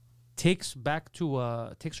 Takes her back.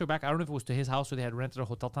 I don't know if it was to his house or they had rented a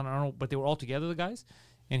hotel town. I don't know, but they were all together, the guys.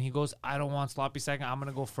 And he goes, "I don't want sloppy second. I'm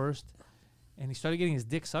gonna go first." And he started getting his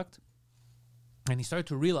dick sucked. And he started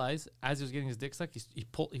to realize, as he was getting his dick sucked,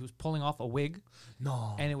 he was pulling off a wig.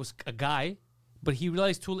 No. And it was a guy, but he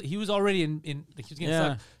realized he was already in he was getting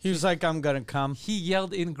sucked. he was like, "I'm gonna come." He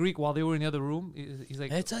yelled in Greek while they were in the other room. He's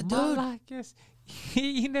like, It's a dude. "Malakis,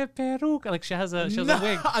 in a peruca." Like she has a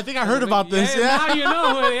wig. I think I heard about this. Yeah. Now you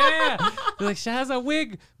know. Yeah. He's like, she has a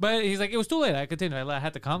wig, but he's like, it was too late. I continued. I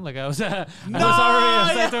had to come. Like I was already.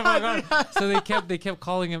 Oh my God. So they kept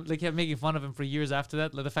calling him. They kept making fun of him for years after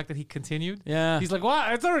that. Like the fact that he continued. Yeah. He's like,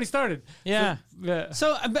 what? It's already started. Yeah. Yeah.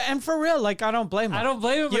 So and for real, like I don't blame him. I don't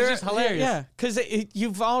blame him. But it's just hilarious. Yeah, because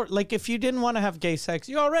you've all like if you didn't want to have gay sex,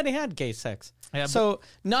 you already had gay sex. Yeah, so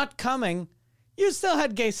not coming, you still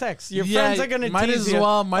had gay sex. Your Yeah, friends are gonna might tease as you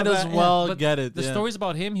well But get it. The yeah. stories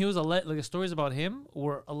about him, he was the stories about him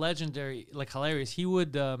were a legendary, like hilarious. He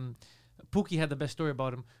would Pookie had the best story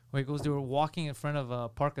about him where he goes, they were walking in front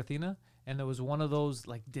of Park Athena, and there was one of those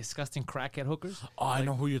like disgusting crackhead hookers. Oh, I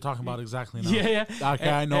know who you're talking about exactly now. Yeah. Okay,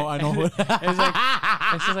 I know. Who.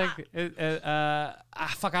 It's just like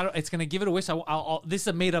fuck. It's gonna give it away. So I'll this is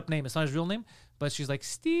a made up name. It's not his real name, but she's like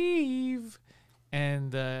Steve,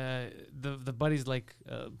 and the buddy's like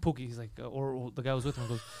Pookie. He's like, or the guy who was with him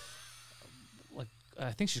goes, like,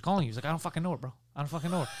 I think she's calling you. He's like, I don't fucking know her, bro. I don't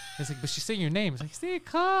fucking know her. He's like, but she's saying your name. He's like, see,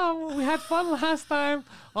 come. We had fun last time.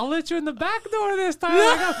 I'll let you in the back door this time.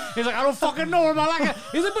 He's like, I don't fucking know her, Malaka.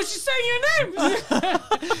 He's like, but she's saying your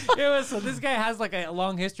name. So this guy has like a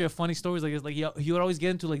long history of funny stories. Like he would always get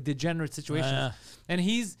into like degenerate situations. And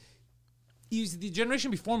he's the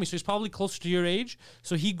generation before me, so he's probably closer to your age.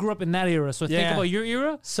 So he grew up in that era. So think about your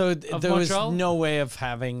era. So there Montreal? was no way of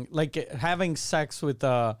having sex with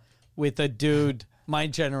a dude. My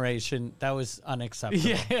generation, that was unacceptable.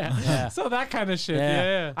 Yeah. So that kind of shit.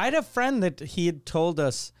 Yeah. I had a friend that he had told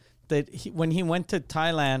us that when he went to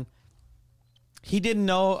Thailand, he didn't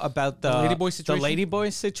know about the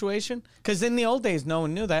ladyboy situation. Because in the old days, no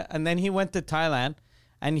one knew that. And then he went to Thailand,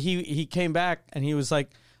 and he came back, and he was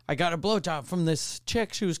like, I got a blowjob from this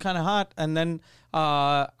chick. She was kind of hot. And then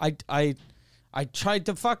I tried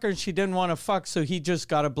to fuck her, and she didn't want to fuck, so he just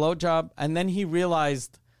got a blowjob. And then he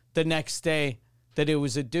realized the next day that it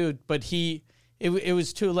was a dude, but it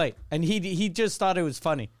was too late, and he just thought it was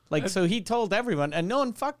funny. Like, so he told everyone, and no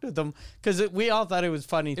one fucked with him because we all thought it was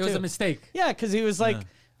funny. It was a mistake. Yeah, because he was like,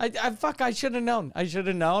 I should have known.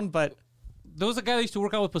 But there was a guy that used to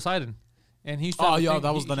work out with Poseidon, and he used to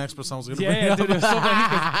that was the next person I was gonna bring yeah, up. dude, it was so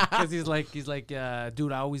funny because he's like,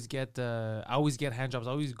 dude, I always get hand jobs.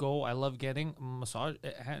 I always go. I love getting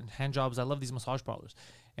hand jobs. I love these massage parlors.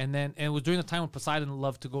 And it was during the time when Poseidon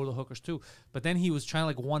loved to go to the hookers too. But then he was trying to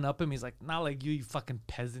like one up him. He's like, not like you fucking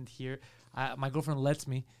peasant here. My girlfriend lets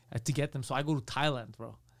me to get them, so I go to Thailand,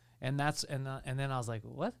 bro. And then I was like,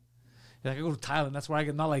 what? He's like, I go to Thailand. That's where I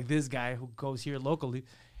get, not like this guy who goes here locally.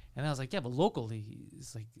 And I was like, yeah, but locally,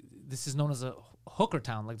 it's like this is known as a hooker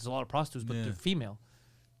town. Like there's a lot of prostitutes, but they're female.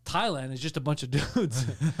 Thailand is just a bunch of dudes.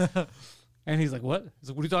 And he's like, what? He's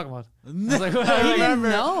like, what are you talking about? I was like, he didn't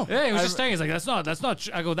know. Yeah, he was just saying. He's like, that's not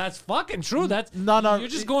true. I go, that's fucking true. That's no. You're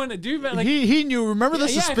just going to do like he knew. Remember the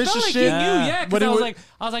suspicious I felt like shit? He knew, yeah. But I was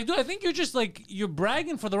like, dude, I think you're just like you're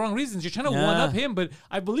bragging for the wrong reasons. You're trying to one up him, but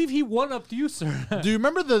I believe he one upped you, sir. Do you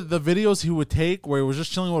remember the videos he would take where he was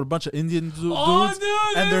just chilling with a bunch of Indian dudes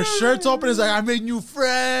dude, and their shirts open? He's like, I made new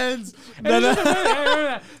friends. And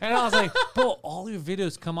I was like, bro, all your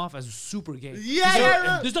videos come off as super gay.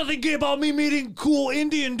 Yeah. There's nothing gay about me meeting cool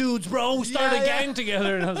Indian dudes, bro, who started a gang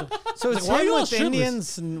together. And I was like, so it's why are you all with shirtless?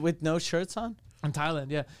 Indians and with no shirts on? In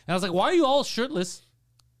Thailand, yeah. And I was like, why are you all shirtless?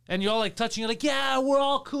 And you're all like touching, you're like, yeah, we're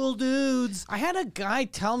all cool dudes. I had a guy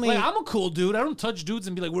tell me. Like, I'm a cool dude. I don't touch dudes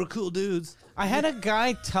and be like, we're cool dudes. I had a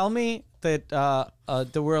guy tell me that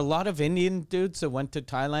there were a lot of Indian dudes that went to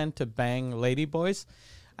Thailand to bang ladyboys.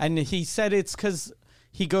 And he said it's because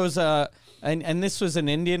he goes, and this was an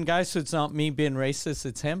Indian guy, so it's not me being racist,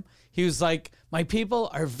 it's him. He was like, my people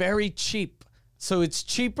are very cheap. So it's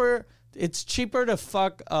cheaper to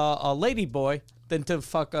fuck a ladyboy than to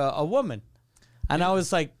fuck a woman. And I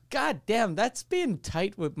was like, God damn, that's being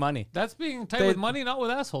tight with money. That's being tight with money, not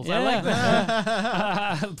with assholes. Yeah. I like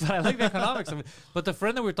that. But I like the economics of it. But the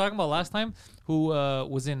friend that we were talking about last time who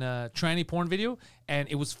was in a tranny porn video, and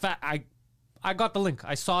it was fat. I got the link.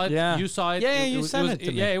 I saw it. Yeah. You saw it. Yeah, you sent it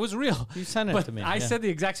to me. Yeah, it was real. You sent it to me. I said the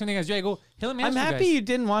exact same thing as you. I go, hey, let me ask I'm you happy guys. you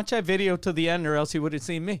didn't watch that video till the end, or else you would have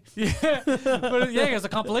seen me. Yeah, but yeah, it was a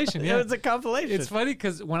compilation. Yeah, it was a compilation. It's funny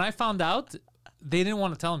because when I found out, they didn't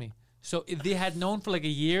want to tell me. So if they had known for like a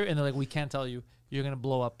year, and they're like, we can't tell you. You're gonna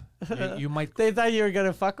blow up. You might. They thought you were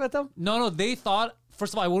gonna fuck with them? No. They thought,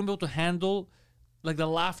 first of all, I wouldn't be able to handle. Like the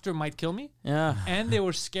laughter might kill me. Yeah. And they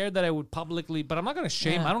were scared that I would publicly, but I'm not gonna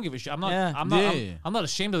shame. Yeah. I don't give a shit. I'm not. Yeah. I'm not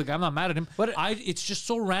ashamed of the guy. I'm not mad at him. But it's just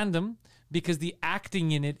so random because the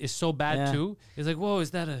acting in it is so bad too. It's like, whoa,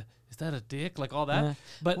 is that a dick? Like all that. Yeah.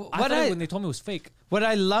 But I thought when they told me it was fake. What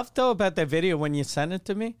I loved though about that video when you sent it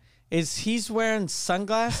to me is he's wearing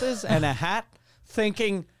sunglasses and a hat,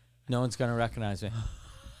 thinking no one's gonna recognize me.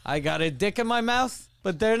 I got a dick in my mouth.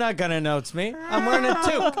 But they're not gonna know it's me. I'm wearing a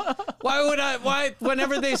toque. Why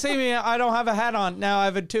whenever they see me, I don't have a hat on. Now I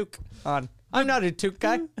have a toque on. I'm not a toque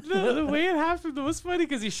guy. The way it happened was funny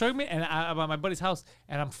because he showed me and I'm at my buddy's house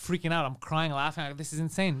and I'm freaking out. I'm crying, laughing. I'm like, this is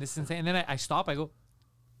insane. And then I stop. I go,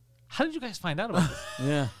 how did you guys find out about this?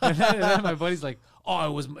 Yeah. And then my buddy's like,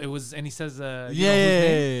 oh, it was, and he says,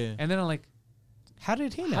 yeah. And then I'm like, how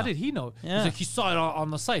did he know? How did he know? Yeah. He's like, he saw it on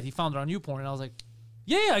the site. He found it on YouPorn, and I was like,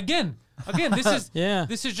 yeah, again, this is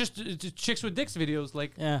this is just chicks with dicks videos.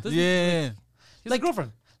 Like, yeah. He's like a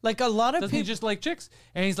girlfriend. Like a lot of Doesn't he just like chicks?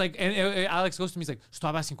 And he's like, and Alex goes to me, he's like,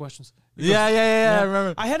 stop asking questions. Yeah, I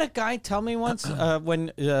remember. I had a guy tell me once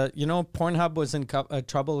when Pornhub was in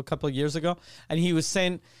trouble a couple of years ago, and he was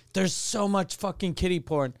saying, "There's so much fucking kiddie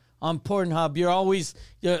porn on Pornhub.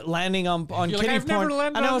 You're landing on You're like, kitty "I've never porn."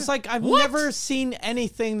 landed And I on was it." like, I've never seen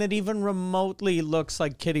anything that even remotely looks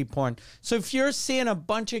like kitty porn. So if you're seeing a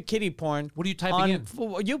bunch of kitty porn, What are you typing on in?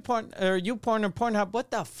 YouPorn or Pornhub,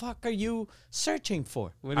 what the fuck are you searching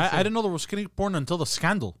for? I didn't know there was kitty porn until the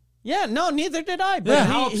scandal. Yeah, no, neither did I. But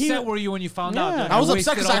How upset were you when you found out? Yeah. Like, I was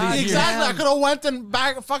wasted upset because all these years. exactly I could have went and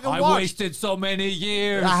back fucking I watched. wasted so many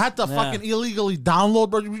years. I had to fucking illegally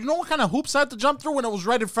download, bro. You know what kind of hoops I had to jump through when it was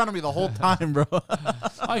right in front of me the whole time, bro.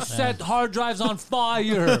 I set hard drives on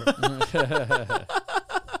fire.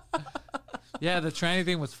 Yeah, the tranny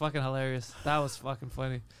thing was fucking hilarious. That was fucking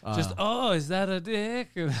funny. Just, is that a dick?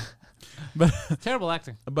 But Terrible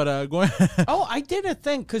acting. going. Oh, I did a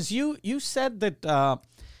thing because you said that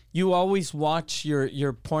you always watch your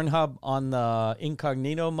Pornhub on the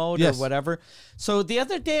incognito mode Yes. or whatever. So the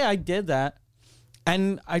other day I did that,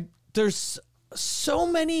 and there's so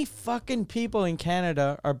many fucking people in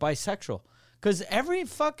Canada are bisexual because every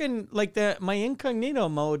fucking my incognito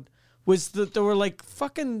mode was that there were like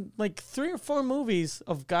fucking like 3 or 4 movies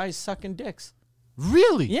of guys sucking dicks.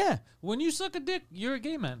 Really? Yeah, When you suck a dick, you're a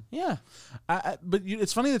gay man. yeah. But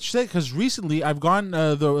it's funny that you say because recently I've gone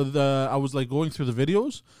I was like going through the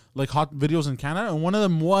videos, like hot videos in Canada, and one of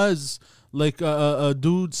them was like a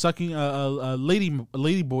dude sucking a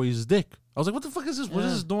lady boy's dick. I was like, what the fuck is this? What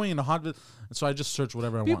is this doing in a hot video? So I just searched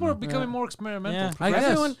whatever I People are want. becoming more experimental. Yeah, I guess.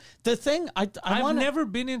 everyone. The thing I I've want never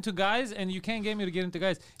been into guys, and you can't get me to get into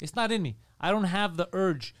guys. It's not in me. I don't have the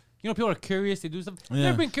urge. You know, people are curious. They do stuff. Yeah.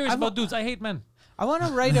 Never been curious about dudes. I hate men. I want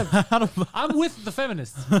to write a I'm with the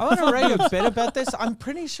feminists. I want to write a bit about this. I'm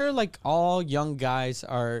pretty sure like all young guys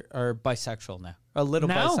are bisexual now. A little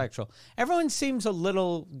Now? bisexual. Everyone seems a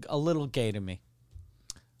little gay to me.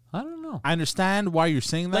 I don't know. I understand why you're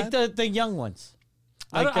saying that. Like the young ones.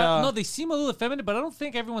 Like no, they seem a little effeminate, but I don't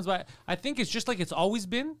think everyone's bi. I think it's just like it's always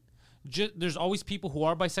been. There's always people who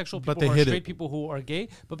are bisexual, people But they who are hid straight, it. people who are gay.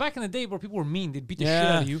 But back in the day, where people were mean, they'd beat the shit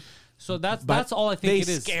Yeah. out of you. So that's all I think They it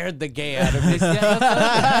is. scared the gay out of me. Yeah,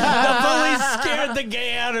 The police scared the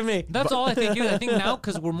gay out of me. that's all I think it is. I think now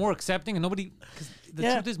because we're more accepting and nobody. Because the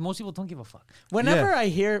Yeah. truth is, most people don't give a fuck. Whenever I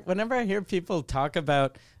hear people talk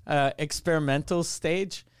about experimental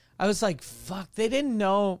stage, I was like, fuck, they didn't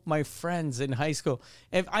know my friends in high school.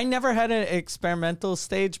 If I never had an experimental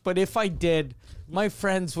stage, but if I did, my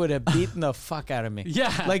friends would have beaten the fuck out of me.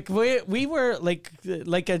 Yeah. Like we were like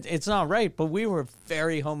it's not right, but we were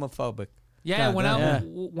very homophobic. Yeah, God damn.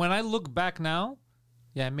 when I look back now,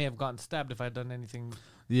 I may have gotten stabbed if I'd done anything.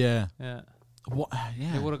 yeah. Yeah.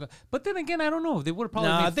 Yeah. They would have. But then again, I don't know. They would have probably.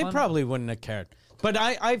 Nah, made they fun. probably wouldn't have cared. But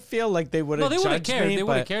I feel like they would No, have they would have judged cared. me. They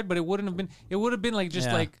would have but- cared, but it wouldn't have been. It would have been like just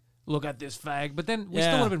Yeah. like, look at this fag. But then we Yeah.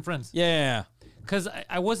 still would have been friends. Yeah. Because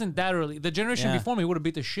I wasn't that early. The generation Yeah. before me would have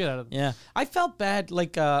beat the shit out of them. Yeah, I felt bad.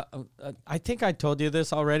 Like, I think I told you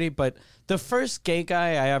this already, but the first gay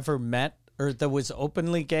guy I ever met, or that was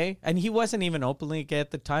openly gay, and he wasn't even openly gay at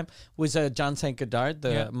the time, was John St. Godard,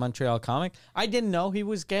 the Yeah. Montreal comic. I didn't know he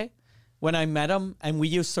was gay when I met him, and we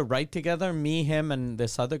used to write together, me, him, and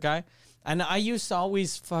this other guy. And I used to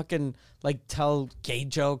always fucking like tell gay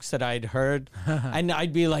jokes that I'd heard, and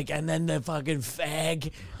I'd be like, and then the fucking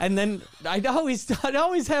fag, and then I'd always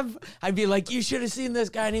I'd be like, you should have seen this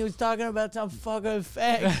guy, and he was talking about some fucking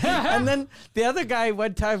fag, and then the other guy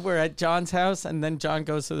one time we're at John's house, and then John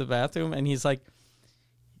goes to the bathroom, and he's like,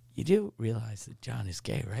 you do realize that John is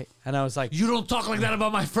gay, right? And I was like, You don't talk like that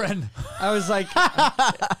about my friend. I was like,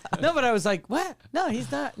 no, but I was like, what? No,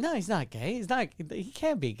 he's not. No, he's not gay. He's not. He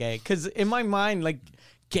can't be gay. Because in my mind, like,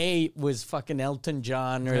 gay was fucking Elton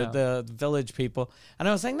John or Yeah. the Village People. And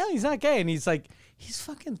I was like, no, he's not gay. And he's like, he's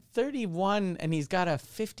fucking 31 and he's got a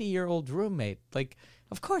 50-year-old roommate. Like,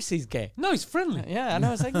 of course he's gay. No, he's friendly. Yeah, and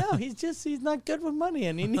I was like, no, he's not good with money,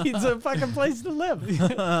 and he needs a fucking place to live.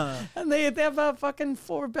 And they have a fucking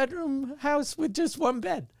 4-bedroom house with just one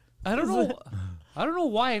bed. I don't know. I don't know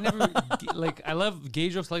why I never like. I love gay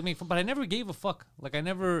jokes, like making fun, but I never gave a fuck. Like I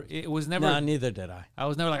never. It was never. No, neither did I. I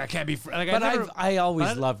was never like I can't be. Like But I never. I always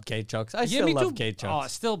but I- loved gay jokes. I yeah, still me love too. gay Oh,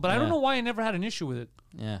 jokes. still, but I don't Yeah. know why I never had an issue with it.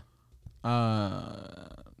 Yeah.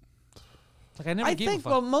 Like I never I gave a think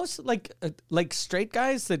fuck. well, most like straight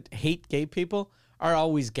guys that hate gay people are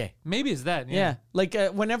always gay. Maybe it's that. Yeah, like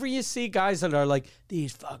whenever you see guys that are like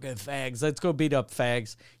these fucking fags, let's go beat up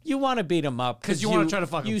fags. You want to beat them up 'Cause you wanna try to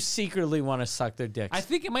fuck 'em. You secretly want to suck their dicks. I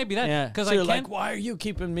think it might be that. yeah, Because so I you're can't. like, why are you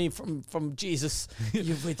keeping me from Jesus?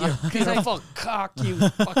 You with your beautiful cock, you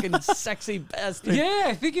fucking sexy bastard. Yeah,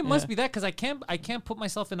 I think it must be that because I can't put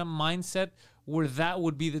myself in a mindset where that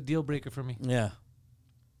would be the deal breaker for me. Yeah.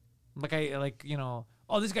 Like I like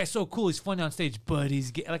oh, this guy's so cool, he's funny on stage, but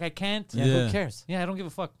he's gay. Like I can't. Yeah, Yeah. who cares? Yeah, I don't give a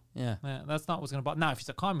fuck. Yeah. Yeah, that's not what's gonna bother. Now, if he's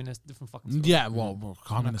a communist, different fucking story. Yeah, well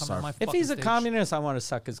communists coming on are. my If fucking he's a stage. communist, I want to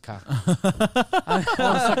suck his cock.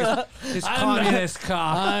 His communist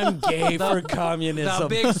cock. I'm gay for The communism.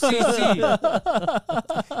 big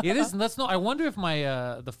CC. It is. That's no. I wonder if my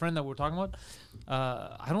the friend that we're talking about.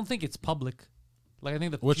 I don't think it's public. Like I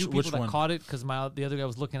think the Which- few people which that one? caught it because the other guy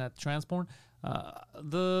was looking at trans porn.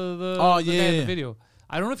 The Oh, the guy yeah, in the yeah. video.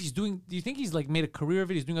 I don't know if he's doing. Do you think he's like made a career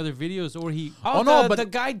of it? He's doing other videos, or he? Oh, no, the, but- the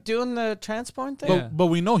guy doing the transport thing? Yeah. But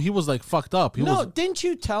we know he was like fucked up. He No, was. didn't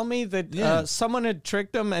you tell me that Yeah. someone had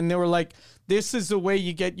tricked them and they were like, this is the way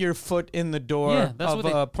you get your foot in the door Yeah, that's of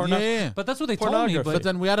what they- porno? Yeah. But that's what they told me. Pornography. But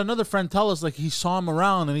then we had another friend tell us like he saw him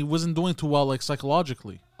around and he wasn't doing too well like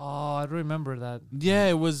psychologically. Oh, I don't remember that. Yeah,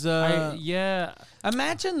 it was. Yeah.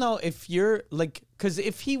 Imagine though if you're like, because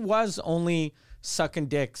if he was only sucking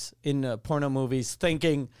dicks in porno movies,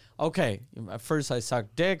 thinking, okay, at first I suck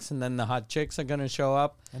dicks and then the hot chicks are gonna show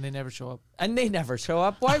up, And they never show up. and they never show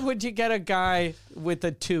up. Why would you get a guy with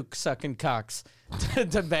a toque sucking cocks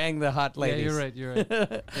to bang the hot ladies? Yeah, you're right. You're right.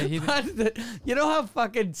 Yeah, he did- But you know how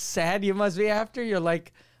fucking sad you must be after? You're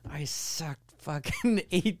like, I sucked fucking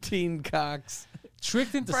 18 cocks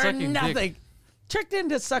tricked into for sucking nothing. dick. Tricked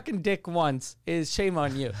into sucking dick once is shame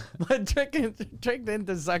on you. But tricked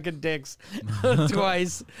into sucking dicks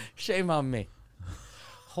twice, shame on me.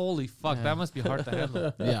 Holy fuck, that must be hard to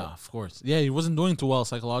handle. yeah, of course. Yeah, he wasn't doing too well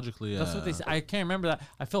psychologically. That's what they say. I can't remember that.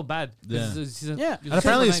 I feel bad. Yeah. Yeah. And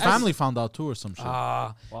apparently his super nice. family found out too or some shit.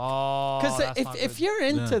 Ah, Oh, because that's not if good. you're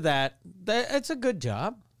into Yeah. that, it's a good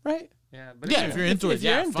job, right? Yeah, but yeah, if you're into it, If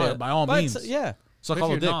you're yeah, into fuck, it, by all But means. yeah. Suck if all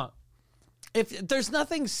the you're dick. not, If there's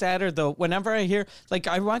nothing sadder though, whenever I hear like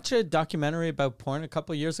I watched a documentary about porn a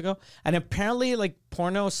couple years ago, and apparently like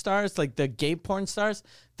porno stars, like the gay porn stars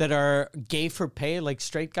that are gay for pay, like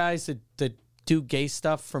straight guys that do gay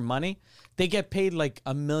stuff for money, they get paid like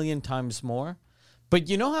 1 million times more. But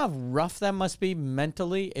you know how rough that must be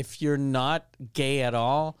mentally if you're not gay at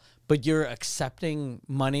all, but you're accepting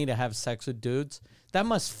money to have sex with dudes? That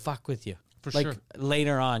must fuck with you. For like sure.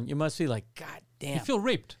 later on, you must be like, God damn. you feel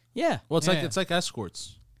raped. yeah. Well, it's Yeah. like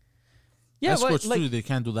escorts. Yeah, but, Escorts like, too. They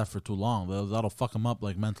can't do that for too long. That'll fuck them up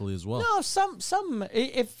like mentally as well. no, some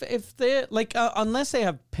if they like unless they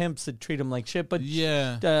have pimps that treat them like shit, but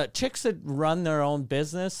Yeah. chicks that run their own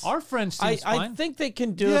business, Our friend seems I fine. think they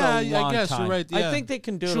can do Yeah, it a long I guess time. you're right. I Yeah. think they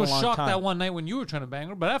can do she it a was long shocked time. that one night when you were trying to bang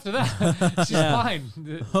her, but after that, she's Yeah.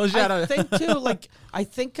 fine. Oh, shit, I think too, like I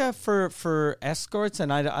think for escorts,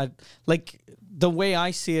 and I like the way I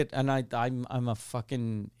see it, and I'm a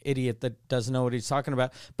fucking idiot that doesn't know what he's talking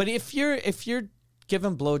about. But if you're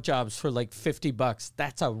giving blowjobs for like $50,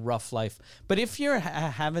 that's a rough life. But if you're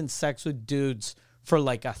having sex with dudes for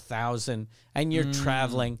like 1,000 and you're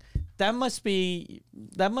traveling,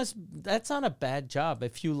 that's not a bad job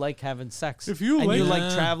if you like having sex. If you and like- you like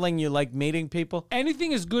Yeah. traveling, you like meeting people.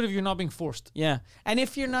 Anything is good if you're not being forced. Yeah, and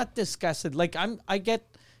if you're not disgusted, like I get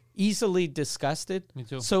easily disgusted. Me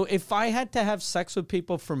too. So if I had to have sex with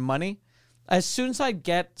people for money, as soon as I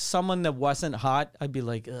get someone that wasn't hot, I'd be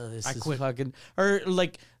like, "Oh, this I is quit. fucking," or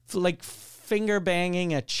like finger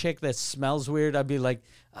banging a chick that smells weird. I'd be like,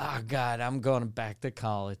 "Oh God, I'm going back to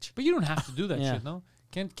college." But you don't have to do that Yeah. shit, no?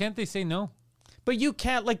 Can't they say no? But you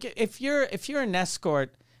can't like if you're an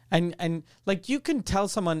escort. And like you can tell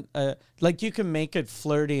someone like you can make it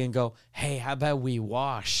flirty and go, hey, how about we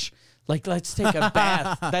wash? Like let's take a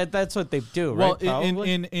bath. That's what they do, Well, right?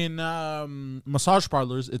 Probably? in massage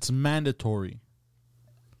parlors, it's mandatory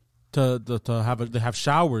to have they have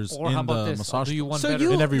showers Or in how about the this? massage. Do you want so better?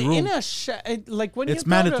 you in every room. in a like when It's you go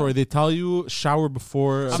mandatory. To, They tell you shower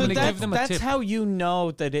before. I'm so gonna that, give them a that's tip. how you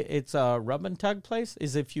know that it's a rub and tug place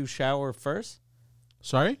is if you shower first.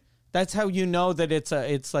 Sorry. That's how you know that it's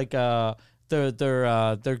like they're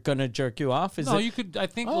gonna jerk you off. Is No, it? you could. I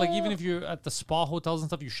think like even if you're at the spa hotels and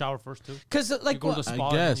stuff, you shower first too. Because You like go to the I spa.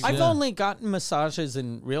 and guess, you- I've yeah. only gotten massages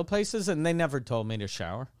in real places, and they never told me to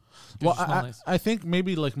shower. Well, you smell I, nice. I think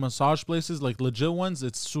maybe like massage places, like legit ones,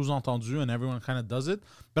 it's sous-entendu and everyone kind of does it.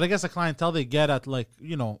 But I guess the clientele they get at like,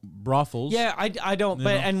 brothels. Yeah, I don't. You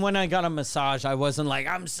But know? and when I got a massage, I wasn't like,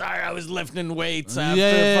 I'm sorry, I was lifting weights after Yeah,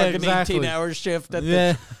 a fucking exactly. 18-hour shift at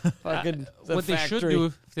Yeah. the fucking the what they should factory. do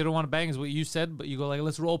if they don't want to bang is what you said, but you go like,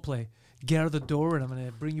 let's role play. Get out of the door, and I'm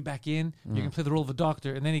gonna bring you back in. You can play the role of a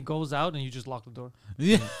doctor, and then he goes out, and you just lock the door.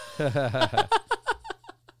 Yeah.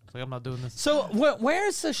 It's like I'm not doing this. So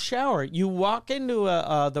where's the shower? You walk into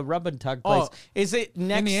the rub and tug place. Oh, Is it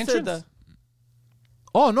next to entrance? the?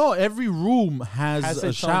 Oh no! Every room has Has a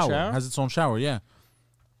its own shower. shower? Has its own shower. Yeah.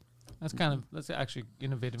 That's actually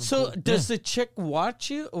innovative. And So cool. does the chick wash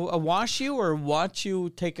you or watch you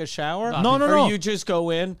take a shower? No, no, or no. you just go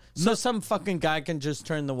in so some fucking guy can just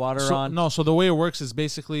turn the water So, on? no, so the way it works is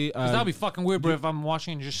basically 'Cause that'd be fucking weird, bro. If I'm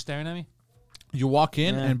washing and you're just staring at me. you walk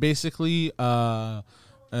in Yeah. and basically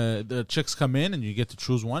the chicks come in and you get to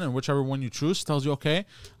choose one, and whichever one you choose tells you, okay,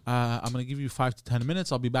 I'm gonna give you 5 to 10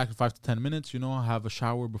 minutes. I'll be back in 5 to 10 minutes. You know, I'll have a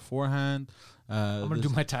shower beforehand. I'm gonna do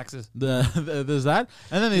my taxes. There's that,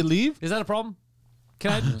 and then they leave. Is that a problem?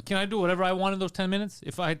 Can I do whatever I want in those 10 minutes?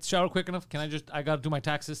 If I shower quick enough, I gotta do my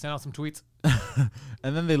taxes, send out some tweets.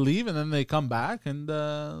 And then they leave, and then they come back, and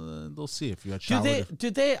they'll see if you had showered. Do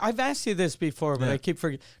they? I've asked you this before, but Yeah. I keep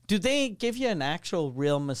forgetting. Do they give you an actual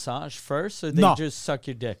real massage first, or they No. just suck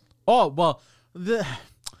your dick? Oh well,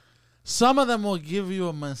 some of them will give you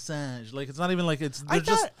a massage. Like it's not even like it's. I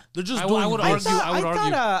They're just I doing. would this. argue- I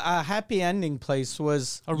argue. thought a happy ending place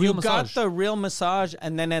was A real you got massage. the real massage,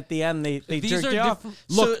 and then at the end they These jerk are you off. different-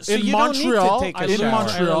 Look, so in you Montreal, don't need to take a in shower.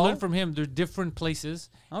 Montreal- I learned from him. There's different places,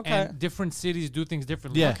 Okay. and different cities do things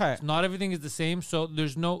differently. Yeah. Okay. So not everything is the same. So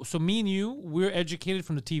there's no. So me and you, we're educated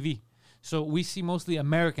from the TV, so we see mostly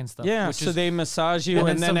American stuff. Yeah, which so is, they massage you,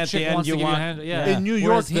 and then some at chick the end wants you to give want. a hand. Yeah. In New York,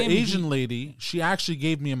 Whereas the him, Asian lady, she actually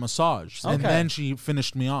gave me a massage, and Okay. then she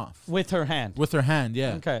finished me off with her hand. with her hand.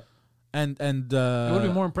 Yeah. Okay. And It would be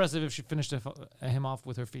more impressive if she finished him off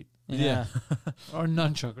with her feet Yeah. or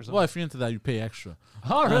nunchuck or something. Well, if you're into that, you pay extra.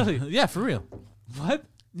 Oh, really? Yeah, for real. What?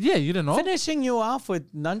 Yeah, you didn't know? Finishing you off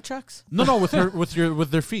with nunchucks? No,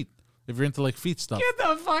 with their feet. If you're into like feet stuff. Get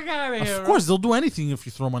the fuck out of here! Of course, they'll do anything if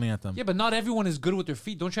you throw money at them. Yeah, but not everyone is good with their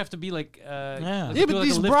feet. Don't you have to be like? Yeah. Yeah, but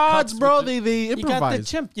these broads, bro, they You got the improvise.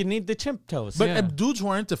 chimp. You need the chimp toes. But Yeah. dudes who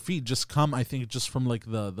are into feet just come, I think, just from like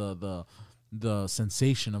the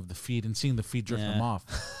sensation of the feet and seeing the feet drift them Yeah. off.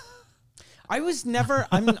 I was never.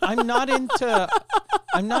 I'm not into.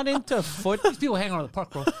 I'm not into foot. These people hang around the park,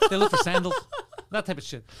 bro. They look for sandals, that type of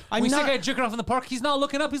shit. I'm When you see a not- guy jerking off in the park, he's not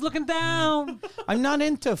looking up, he's looking down. I'm not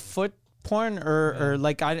into foot porn or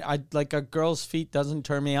like I like a girl's feet doesn't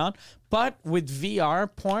turn me on. But with VR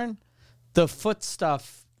porn, the foot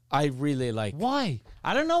stuff I really like. Why?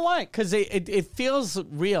 I don't know why, because it feels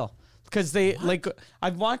real. Because they like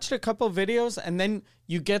I've watched a couple videos and then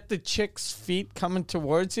you get the chick's feet coming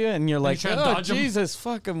towards you and you're like, try to oh dodge 'em?" Jesus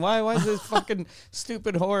fucking why is this fucking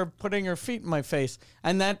stupid whore putting her feet in my face?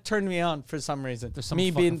 And that turned me on for some reason. There's something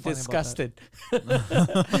Me fucking being funny about that.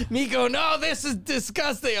 disgusted. Me going, no, this is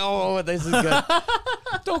disgusting. Oh, this is good.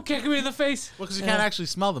 Don't kick me in the face. Well, because you can't actually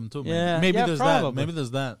smell them too. Yeah. Maybe Yeah, there's probably. that. Maybe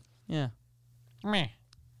there's that. Yeah. Meh.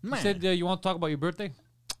 You Man. said you want to talk about your birthday?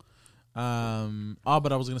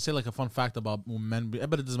 But I was gonna say like a fun fact about men,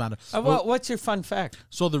 but it doesn't matter. What's your fun fact?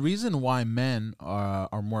 So the reason why men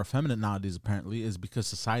are more effeminate nowadays apparently is because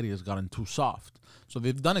society has gotten too soft. So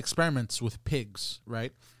they've done experiments with pigs,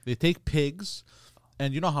 right? They take pigs,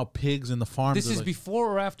 and you know how pigs in the farms. This are is like,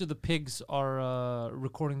 before or after the pigs are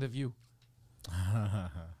recording The View?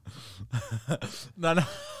 no,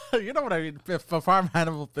 you know what I mean. If a farm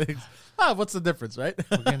animal pigs, what's the difference, right?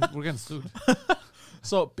 We're getting sued.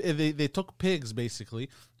 So they took pigs basically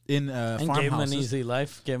in And gave him an farmhouses. easy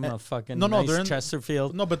life. Give him a fucking No, nice they're in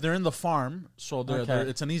Chesterfield. No, but they're in the farm, so Okay.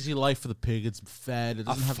 it's an easy life for the pig. It's fed. It A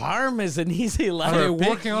doesn't have farm is an easy life. they pig?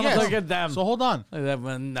 working on Yes. a Look at them. So hold on. They have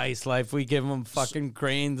a nice life. We give them fucking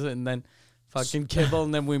grains and then fucking kibble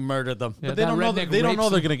and then we murder them. Yeah, But they that don't know. redneck They don't know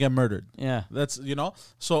rapes they're them. gonna get murdered. Yeah. That's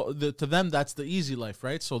So to them, that's the easy life,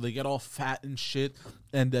 right? So they get all fat and shit,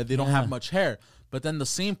 and they don't have much hair. But then the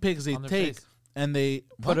same pigs they On their take face. and they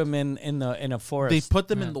Put them in a forest. They put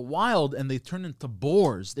them in the wild and they turn into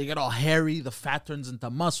boars. They get all hairy. The fat turns into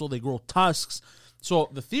muscle. They grow tusks. So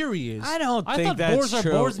the theory is I don't I think thought that's boars are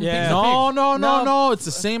true. boars and pigs yeah. are no, pigs. no. It's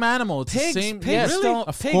the same animal. It's Pigs, the same. pigs, yes, don't,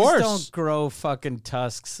 of pigs course. don't grow fucking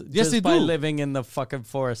tusks Yes, just they by do. living in the fucking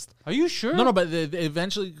forest. Are you sure? No, but they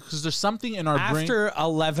eventually, because there's something in our brain. After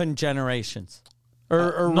 11 generations.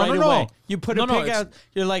 Or no, right no, no. away. You put No, a no, pig it's- out.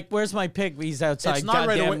 You're like, where's my pig? He's outside. It's not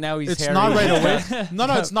right Goddamn, away. now he's it's hairy. not right away. No,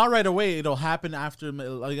 it's not right away. It'll happen after.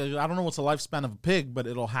 Like, I don't know what's the lifespan of a pig, but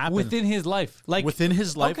it'll happen Within his life. Like within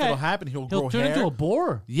his life. okay. It'll happen. He'll grow He'll turn hair. into a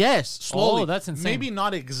boar. Yes, slowly. Oh, that's insane. Maybe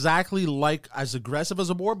not exactly like as aggressive as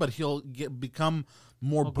a boar, but he'll become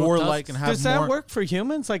more grow boar-like tusks. and have Does that more. work for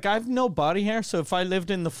humans? Like, I have no body hair, so if I lived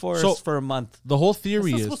in the forest So- for a month, The whole It's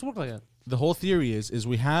theory not is supposed to work like that. the whole theory is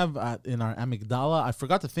we have in our amygdala. I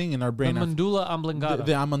forgot the thing in our The brain. medulla oblongata.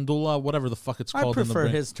 The amandula, whatever the fuck it's I called in the prefer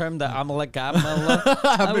brain. his term, the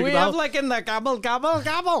amalgamala. We have like in the gobble, gobble,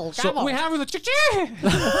 gobble, gobble. we have the chichi.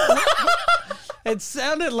 It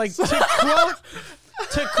sounded like to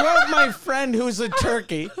quote my friend who's a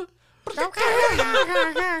turkey.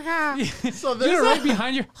 So You're right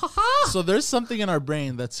behind you. So there's something in our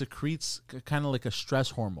brain that secretes kind of like a stress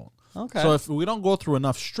hormone. Okay. So if we don't go through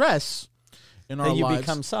enough stress in our Then you lives,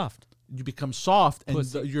 become soft. you become soft, and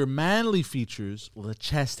Pussy. your manly features, the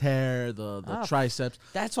chest hair, the triceps.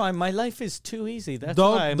 That's why my life is too easy. That's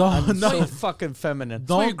Don't- why I'm don't- so no. fucking feminine.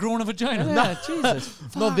 So you're growing a vagina. Yeah,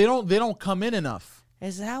 Jesus. No, they don't come in enough.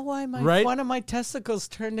 Is that why Right? one of my testicles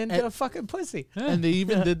turned into a fucking pussy? And they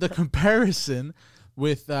even did the comparison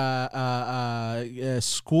with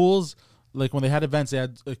schools. Like when they had events, they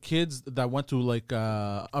had kids that went to like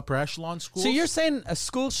upper echelon schools. So you're saying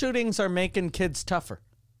school shootings are making kids tougher?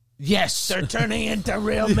 yes, They're turning into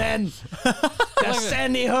real men. The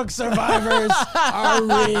Sandy Hook survivors are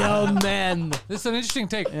real men. This is an interesting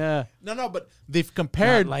take. Yeah. no, but they've Not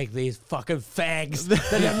compared. like these fucking fags that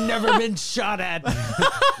have never been shot at.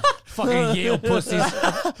 Fucking Yale pussies.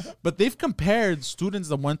 But they've compared students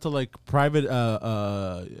that went to like private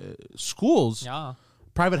schools, Yeah.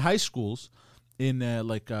 private high schools in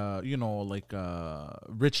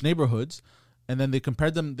rich neighborhoods, and then they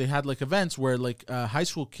compared them. They had like events where like high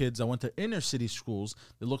school kids that went to inner city schools,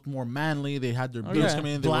 they looked more manly. They had their boobs yeah.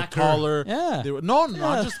 coming in. They Blacker. were taller. Yeah. They were not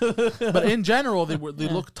just. But in general, they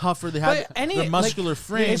looked tougher. They had But any- their muscular like,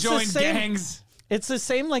 frame. it's the Join same- gangs. It's the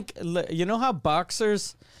same, like, you know how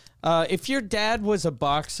boxers, if your dad was a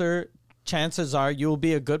boxer, chances are you'll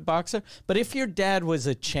be a good boxer. But if your dad was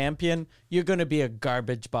a champion, you're going to be a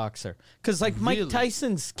garbage boxer. Because, like, Mike Really?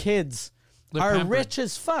 Tyson's kids They're are pampered. rich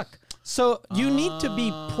as fuck. So you need to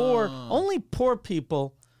be poor. Only poor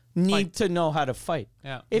people need to know how to fight.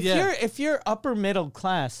 Yeah. If you're upper middle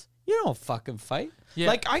class, you don't fucking fight. Yeah.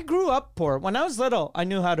 Like, I grew up poor. When I was little, I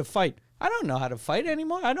knew how to fight. I don't know how to fight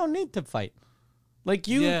anymore. I don't need to fight. Like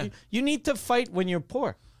you need to fight when you're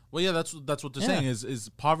poor. Well, yeah, that's what they're Yeah. saying. Is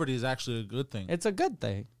poverty is actually a good thing. It's a good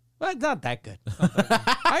thing. Well, it's not that good.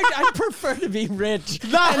 I prefer to be rich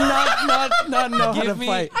and not know how to Give me,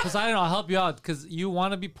 fight. because I don't know, I'll help you out. Because you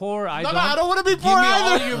want to be poor. I No, don't. I don't want to be Give poor me all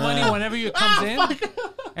either. your money whenever it comes in,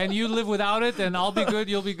 and you live without it, and I'll be good.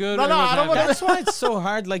 You'll be good. No, everyone's I don't happy. wanna- That's why it's so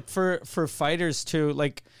hard, like for fighters too,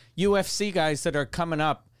 like UFC guys that are coming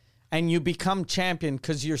up, and you become champion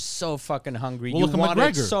because you're so fucking hungry. Well, You look at want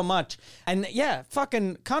it McGregor. so much, and yeah,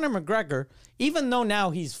 fucking Conor McGregor. Even though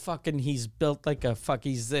now he's built like a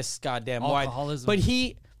he's this goddamn wide, Alcoholism. but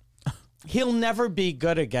he'll never be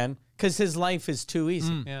good again because his life is too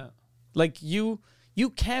easy. Yeah. Like you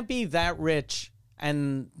can't be that rich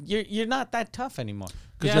and you're not that tough anymore.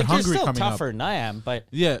 'Cause Yeah, you're like, hungry still coming up. tougher than I am, but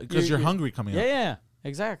Yeah, because you're hungry coming yeah, up. yeah,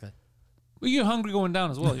 exactly. Well, you're hungry going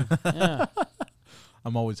down as well. Yeah.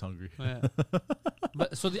 I'm always hungry. Yeah.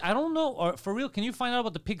 But so I don't know, or for real, can you find out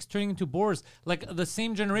about the pigs turning into boars? Like the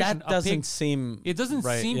same generation. That a doesn't pig- seem. It doesn't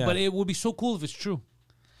right, seem, yeah. but it would be so cool if it's true.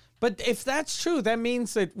 But if that's true, that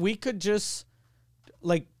means that we could just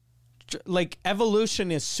like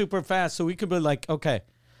evolution is super fast, so we could be like, okay,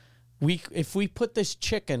 if we put this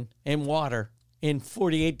chicken in water in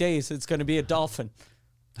 48 days, it's going to be a dolphin.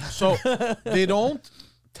 So they don't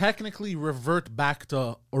technically revert back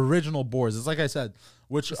to original boars. It's like I said,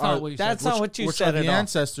 which It's are not what you said. That's not what you which said are at the all.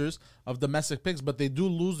 ancestors of domestic pigs, but they do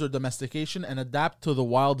lose their domestication and adapt to the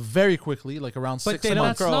wild very quickly, like around But 6 they don't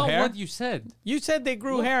months. That's grow not hair? what you said. You said they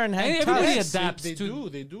grew hair and had everybody tusks. adapts They to.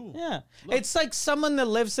 do. Yeah, it's like someone that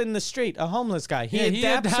lives in the street, a homeless guy. He Yeah, he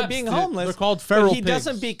adapts to adapts being to- homeless. They're called but feral he pigs.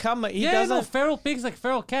 doesn't become. He Yeah, doesn't no, feral pigs like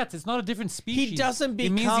feral cats. It's not a different species. doesn't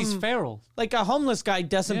It means he's become- feral. like a homeless guy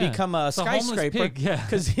doesn't Yeah, become a it's a homeless skyscraper pig, yeah.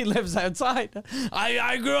 because he lives outside.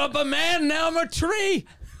 I grew up a man. Now I'm a tree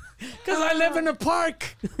because I live in a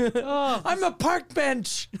park. Oh. I'm a park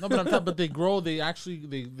bench. No, but I'm talking, but they grow. They actually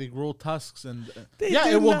they grow tusks and They yeah,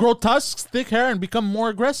 do it will not- grow tusks, thick hair, and become more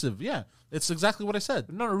aggressive. Yeah, it's exactly what I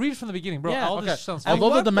said. No, read from the beginning, bro. Yeah, All okay. this sounds Although fake.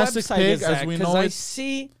 the What domestic website pig, is as that? we 'Cause know I it,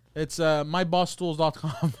 see. it's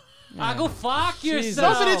mybosstools.com. Go fuck Jesus.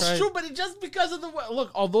 yourself. No, but it's Right. true. But just because of the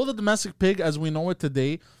look, although the domestic pig, as we know it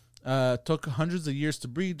today, took hundreds of years to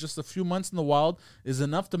breed, just a few months in the wild is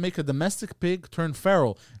enough to make a domestic pig turn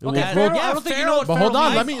feral. It will Okay, grow. feral, I don't think you know what But hold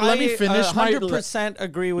feral on, means. let me finish my. 100%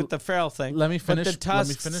 agree with the feral thing. Let me finish- But the let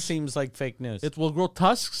me tusks finish. seems like fake news. It will grow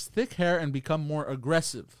tusks, thick hair, and become more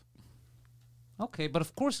aggressive. Okay, but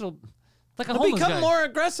of course it'll. Like a It'll homeless become guy. more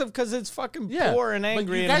aggressive because it's fucking Yeah, poor and but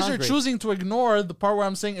angry you and guys hungry. are choosing to ignore the part where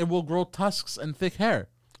I'm saying it will grow tusks and thick hair.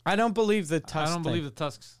 I don't believe the tusk I don't believe the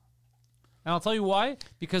tusks. And I'll tell you why.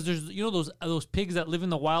 Because there's those pigs that live in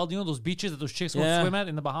the wild. You know those beaches that those chicks go Yeah. swim at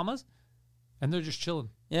in the Bahamas, and they're just chilling,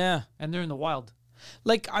 Yeah. and they're in the wild.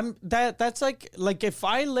 Like that's like if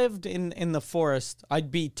I lived in the forest,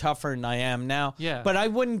 I'd be tougher than I am now. Yeah. But I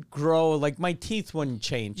wouldn't grow, like my teeth wouldn't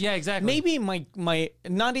change. Yeah, exactly. Maybe my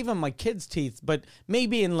not even my kids' teeth, but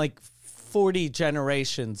maybe in like 40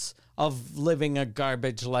 generations of living a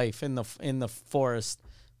garbage life in the forest,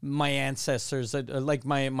 my ancestors, like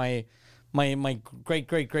my great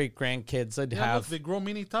grandkids, I'd Yeah, have look, they grow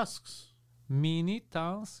mini tusks. Mini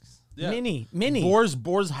tasks. Yeah. mini.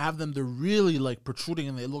 Boars have them. They're really like protruding,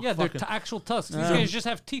 and they look. Yeah, they're fucking, actual tusks. These guys just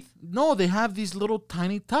have teeth. no, they have these little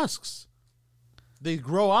tiny tusks. They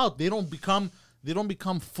grow out. They don't become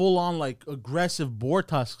full on like aggressive boar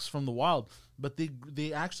tusks from the wild, but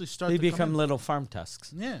they actually start. They to become come in. little farm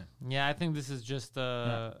tusks. Yeah, Yeah, I think this is just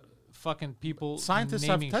fucking people. scientists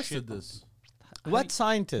have naming tested shit. this. What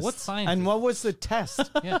scientists? What scientist? And what was the test?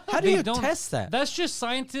 Yeah. How do They you don't- test that? That's just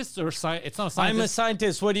scientists or it's not a I'm a scientist.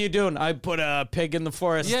 scientist. What are you doing? I put a pig in the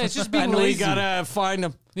forest. Yeah, it's just being and lazy. we gotta find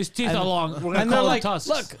him. His teeth And- are long. We're gonna And they're call like, them tusks.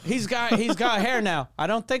 look, he's got hair now. I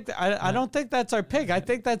don't think I don't think that's our pig. I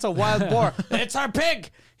think that's a wild boar. It's our pig.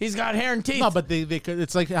 He's got hair and teeth. No, but they could.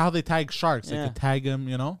 It's like how they tag sharks. They Yeah. could tag them.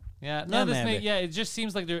 You know. Yeah, Yeah, none of this maybe. it just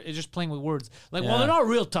seems like they're just playing with words. Like, Yeah. well, they're not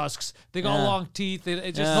real tusks. They got Yeah. long teeth.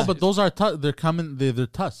 It just Yeah. No, but those are they're coming. They're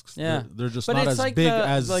tusks. yeah, They're just but not it's as like big the,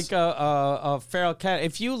 as like a feral cat.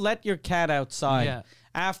 If you let your cat outside, Yeah.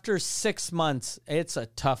 after 6 months, it's a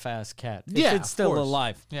tough ass cat. Yeah, if it's of still course.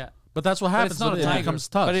 alive. yeah. But that's what happens. it's not when a it tiger. becomes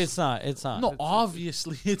tough. But it's not. It's not. no,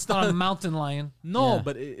 obviously it's Not a not. mountain lion. No, Yeah.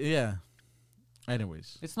 but yeah.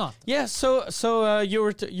 Anyways, It's not. Yeah. So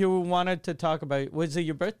you wanted to talk about? Was it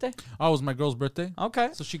your birthday? oh, it was my girl's birthday, Okay.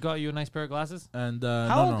 So she got you a nice pair of glasses. and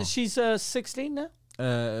How no, old? She's 16 now.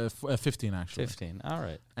 15 actually. 15. All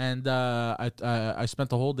right. And I spent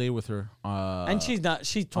the whole day with her. And she's not.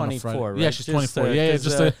 She's on a 24. Friday. Right? Yeah, she's 24. Yeah, 'cause,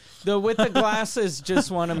 just the with the glasses. Just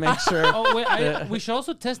want to make sure. Oh wait, we should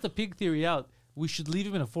also test the pig theory out. We should leave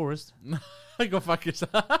him in a forest. go fuck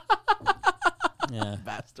yourself, Yeah.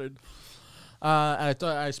 bastard.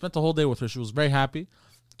 I spent the whole day with her. She was very happy.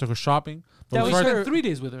 Took her shopping. But That was before I- her- Spent 3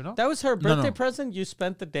 days with her, no? That was her No, no. birthday present. You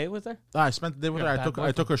spent the day with her. I spent the day with You're her. a bad I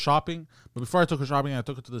boyfriend. took her shopping. But before I took her shopping, I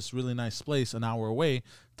took her to this really nice place an hour away,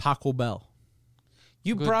 Taco Bell.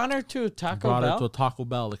 You Good. brought her to a Taco Brought Bell. her to a Taco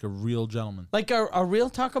Bell like a real gentleman. Like a real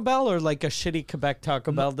Taco Bell or like a shitty Quebec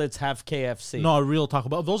Taco Bell that's half KFC? No, a real Taco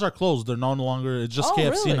Bell. Those are closed. They're no longer. It's just Oh,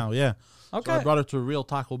 KFC really? now. Yeah. Okay. So I brought her to a real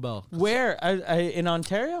Taco Bell. Where? In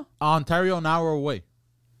Ontario? Ontario, an hour away.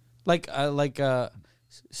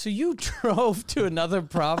 So you drove to another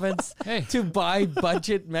province Hey. to buy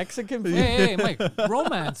budget Mexican food? Hey, Mike,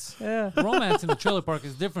 romance. Yeah. Romance in the trailer park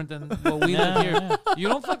is different than what we live here. You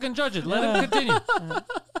don't fucking judge it. Let him continue.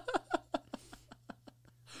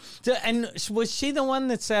 And was she the one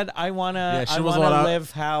that said, "I wanna, she I was wanna what I-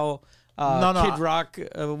 live how No, Kid Rock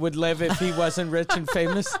would live if he wasn't rich and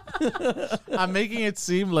famous"? I'm making it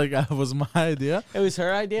seem like it was my idea, It was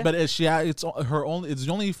her idea, but it's her only. It's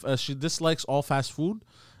the only. She dislikes all fast food,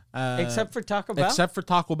 except for Taco Bell. except for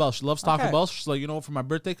Taco Bell. She loves Taco Okay. Bell. She's like, for my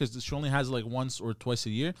birthday, because she only has like once or twice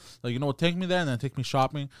a year. Like, what, take me there and then take me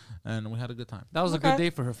shopping, and we had a good time. That was a Okay. good day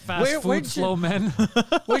for her. Fast Where'd food, you- slow men.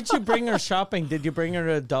 Where'd you bring her shopping? Did you bring her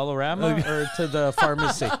to Dollarama or to the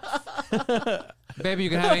pharmacy? Baby, you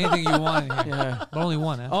can have anything you want in here. Yeah. But only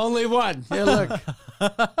one, huh? Only one. Yeah, look.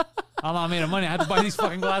 I'm not made of money. I had to buy these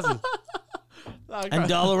fucking glasses. And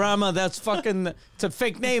Dollarama, that's fucking. It's a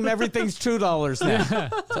fake name. Everything's $2 now.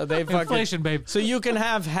 So they fucking. Inflation, babe. So you can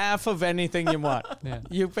have half of anything you want. Yeah.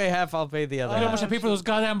 You pay half, I'll pay the other. You know how half. much I pay for those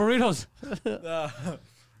goddamn burritos?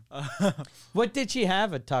 What did she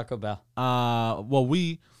have at Taco Bell?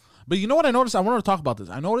 But you know what I noticed? I wanted to talk about this.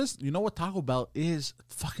 I noticed, what Taco Bell is?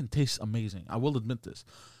 It fucking tastes amazing. I will admit this.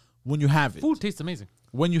 When you have it. Food tastes amazing.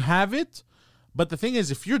 When you have it, but the thing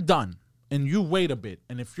is, if you're done and you wait a bit,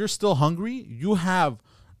 and if you're still hungry, you have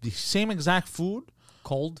the same exact food.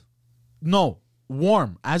 Cold. No,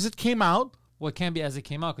 warm. As it came out. Well, it can't be as it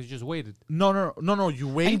came out because you just waited. No. You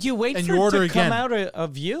wait. And you wait and for you it order to again. come out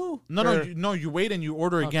of you? No, Or- you wait and you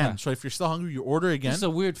order again. So if you're still hungry, you order again. This is a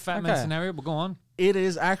weird fat man Okay. scenario, but go on. It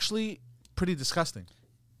is actually pretty disgusting.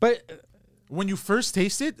 But When you first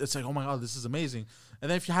taste it, it's like, oh my god, this is amazing.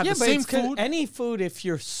 And then if you have yeah, the but same it's 'cause food, any food if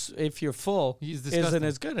you're full It's isn't disgusting.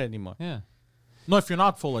 as good anymore. Yeah. no, if you're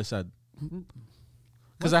not full, I said.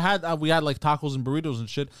 Because we had like tacos and burritos and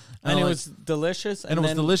shit, And it like- was delicious. and it was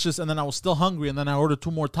then- delicious. And then I was still hungry, and then I ordered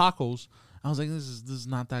 2 more tacos. I was like, this is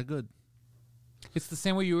not that good. It's the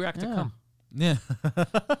same way you react to Yeah. cum, Yeah,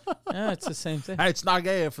 Yeah, it's the same thing. Hey, it's not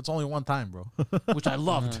gay if it's only one time, bro. which I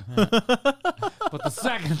loved. But the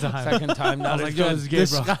second time, Second time, I not was as like, yo, good. this is gay,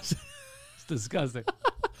 bro. Disgusting. It's disgusting.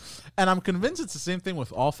 And I'm convinced it's the same thing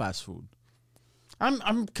with all fast food.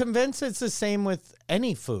 I'm convinced it's the same with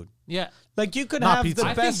any food. Yeah. Like you could Not have pizza. the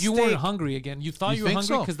I best think you weren't steak. hungry again. You thought You you were think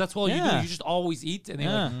hungry so? because that's all you do. Yeah. You just always eat, and then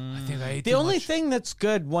you're like, I think I ate The too only much. thing that's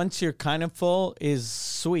good once you're kind of full is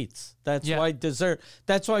sweets. That's Yeah. why dessert.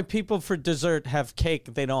 That's why people for dessert have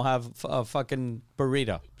cake. They don't have a fucking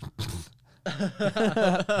burrito.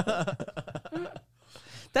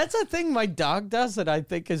 That's a thing my dog does that I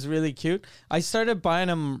think is really cute. I started buying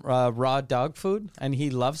him raw dog food, and he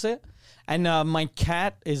loves it. And my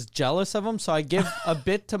cat is jealous of him, so I give a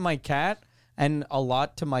bit to my cat and a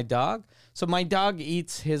lot to my dog. So my dog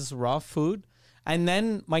eats his raw food, and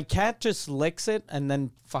then my cat just licks it and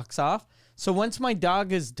then fucks off. So once my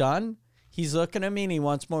dog is done, he's looking at me and he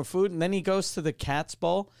wants more food, and then he goes to the cat's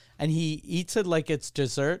bowl and he eats it like it's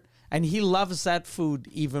dessert, and he loves that food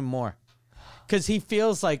even more. Because he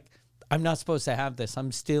feels like, I'm not supposed to have this.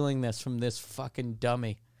 I'm stealing this from this fucking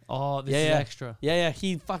dummy. Oh, this Yeah, is yeah. extra. Yeah,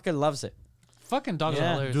 he fucking loves it. Fucking dogs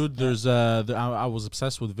Yeah. are hilarious. Dude, there's I was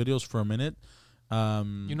obsessed with videos for a minute.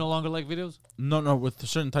 You no longer like videos? No, with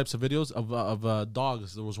certain types of videos of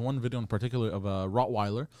dogs. There was one video in particular of a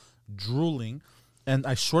Rottweiler drooling, and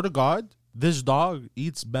I swear to God, this dog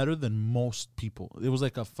eats better than most people. It was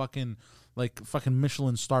like a fucking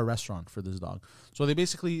Michelin star restaurant for this dog. So they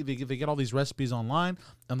basically they get all these recipes online,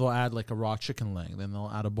 and they'll add like a raw chicken leg, then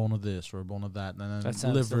they'll add a bone of this or a bone of that, and then That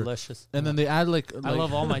sounds liver, delicious. and then they add like I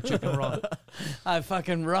love all my chicken raw. I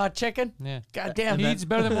fucking raw chicken. Yeah. God damn. He eats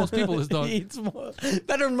better than most people, this dog. He eats more,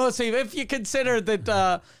 better than most people. If you consider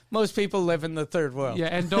that most people live in the third world. Yeah,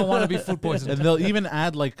 and don't want to be food poisoned. and they'll even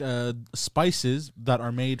add like spices that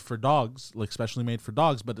are made for dogs, like specially made for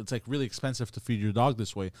dogs, but it's like really expensive to feed your dog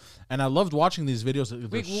this way. And I loved watching these videos.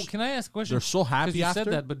 Wait, well, can I ask a question? they're so happy Because you after.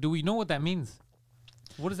 said that, but do we know what that means?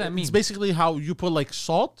 What does that mean? It's basically how you put like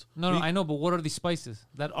salt. No, I know, but what are these spices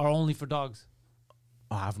that are only for dogs?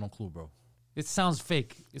 I have no clue, bro. It sounds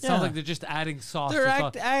fake. It Yeah. sounds like they're just adding sauce. They're to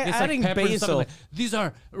sauce. It's adding pepper and stuff basil. like that. These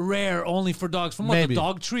are rare, only for dogs. From what, Maybe. the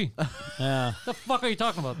dog tree? Yeah. The fuck are you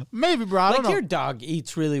talking about? Maybe, bro. I Like don't know. your dog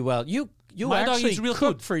eats really well. You My dog actually eats real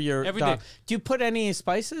cook food for your every dog. day. Do you put any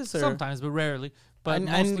spices? Or? Sometimes, but rarely. But And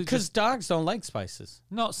mostly because just dogs don't like spices.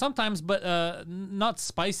 no, sometimes, but not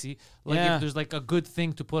spicy. Like Yeah. if there's like a good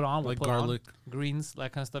thing to put on, we'll Like put on. garlic. Greens,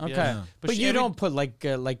 that kind of stuff. Okay, Yeah. but she you every- don't put like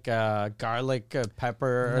garlic,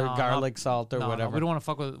 pepper, No, or not- garlic salt or no, whatever. we don't want to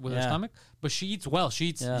fuck with her Yeah. stomach. But she eats well. She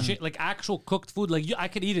eats Yeah. like actual cooked food. Like I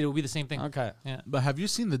could eat it. It would be the same thing. Okay. Yeah. But have you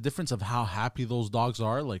seen the difference of how happy those dogs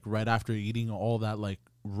are, like right after eating all that like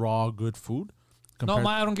raw good food? No, compared-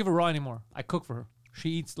 I don't give her raw anymore. I cook for her.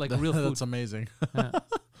 She eats like real food. That's amazing.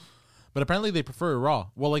 But apparently they prefer it raw.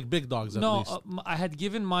 Well, like big dogs at No, least. I had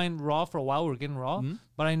given mine raw for a while. We were getting raw,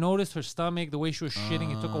 but I noticed her stomach, the way she was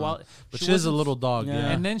shitting. It took a while. But she's a wasn't- little dog, Yeah. yeah.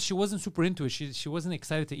 and then she wasn't super into it. She wasn't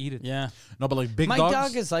excited to eat it. Yeah. No, but like big My dogs.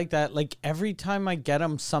 dog is like that. Like every time I get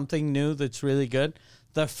him something new that's really good,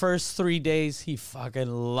 the first 3 days he fucking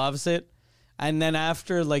loves it. And then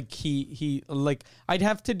after, like he like I'd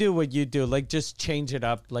have to do what you do, like just change it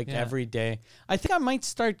up like Yeah. every day. I think I might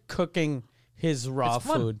start cooking his raw It's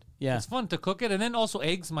fun. food. Yeah. It's fun to cook it, and then also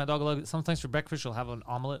eggs. My dog loves it. Sometimes for breakfast she'll have an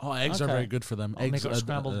omelet. Oh, eggs are Okay. very good for them. I'll Eggs, make her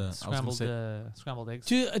scrambled, I was gonna say- scrambled eggs.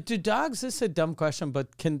 Do dogs? This is a dumb question,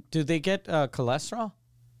 but do they get cholesterol?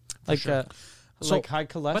 Like sure. So- like high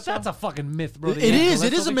cholesterol. But that's a fucking myth, bro. It They get is.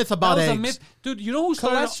 It is a cholesterol. myth about that was eggs. A myth. Dude, you know who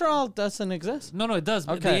started? cholesterol doesn't exist. No, it does.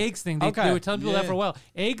 But the Okay. eggs thing, they Okay. were telling people that Yeah. for a while.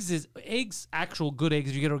 Eggs, actual good eggs,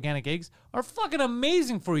 if you get organic eggs, are fucking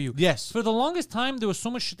amazing for you. Yes. For the longest time, there was so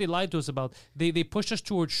much shit they lied to us about. They pushed us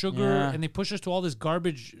towards sugar, Yeah. and they pushed us to all this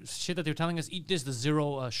garbage shit that they were telling us, eat this, the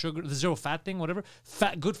zero sugar, the zero fat thing, whatever.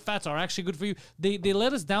 Good fats are actually good for you. They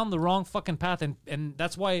led us down the wrong fucking path, and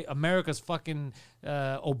that's why America's fucking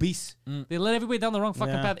obese. They led everybody down the wrong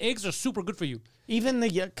fucking Yeah. path. Eggs are super good for you. Even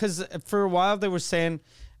because for a while they were saying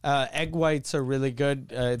egg whites are really good.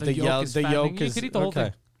 The yolk is fattening. yolk You is could eat the whole okay.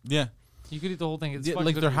 thing. Yeah. You could eat the whole thing. It's Yeah, fucking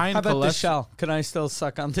like good they're for you. high in How about the cholesterol. shell? Can I still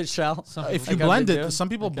suck on the shell? Some If people you I gotta blend do it, it. some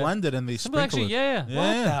people Okay. blend it and they Some people sprinkle actually, it. yeah.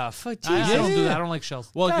 Yeah. What the fuck? I Jesus. don't do Yeah. that. I don't like shells.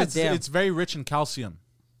 Well, God it's damn. it's very rich in calcium.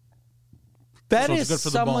 That So it's is good for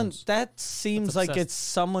the someone. bones. That seems That's like obsessed. it's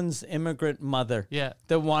someone's immigrant mother. Yeah.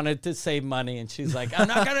 That wanted to save money, and she's like, "I'm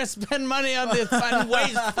not gonna spend money on this and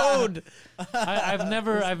waste food."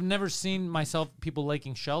 I've never seen myself people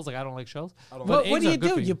liking shells. Like I don't like shells. But What eggs do are you good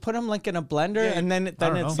do? for You put them like in a blender, and then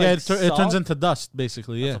don't it's know. like Yeah, it turns salt? into dust,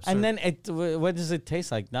 basically. Yeah. And then what does it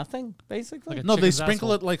taste like? Nothing, basically. Like a No, they chicken's sprinkle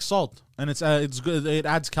asshole. it like salt, and it's good. It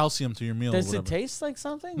adds calcium to your meal. Does or it whatever. taste like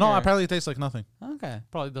something? No, or- apparently it tastes like nothing. Okay.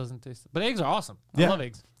 Probably doesn't taste. But eggs are awesome. I Yeah. love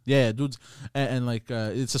eggs. Yeah, dudes, and like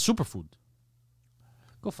it's a superfood.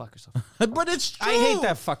 Go fuck yourself. But it's true. I hate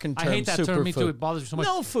that fucking term. I hate that term. Me too. superfood. It bothers me so much.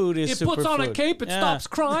 No food is It puts on a superfood. cape. It Yeah. stops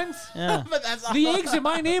crimes. Yeah. But that's The eggs in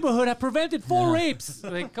my neighborhood have prevented 4 rapes.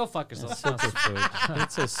 Like, go fuck yourself. Superfood.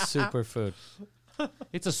 It's a superfood.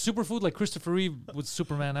 It's a superfood like Christopher Reeve with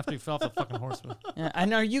Superman after he fell off the fucking horse. Yeah.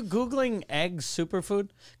 And are you Googling eggs superfood?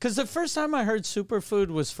 Because the first time I heard superfood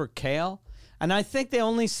was for kale. And I think they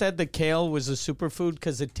only said the kale was a superfood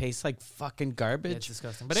because it tastes like fucking garbage. Yeah, it's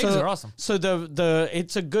disgusting. But eggs are awesome. So the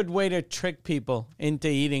it's a good way to trick people into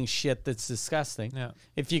eating shit that's disgusting. Yeah.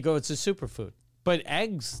 If you go, it's a superfood. But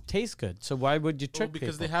eggs taste good. So why would you trick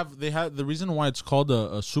because people? they have the reason why it's called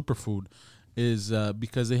a superfood is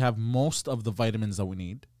because they have most of the vitamins that we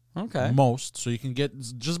need. Okay. Most, so you can get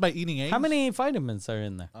just by eating eggs. How many vitamins are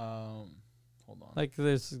in there? Hold on. Like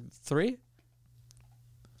there's 3?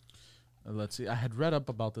 Let's see. I had read up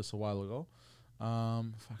about this a while ago.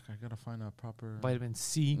 Fuck, I gotta find a proper. Vitamin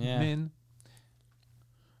C, Yeah. min.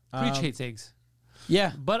 Preach hates eggs.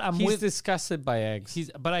 Yeah. But I'm He's with... disgusted by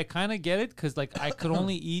eggs. But I kind of get it because, like, I could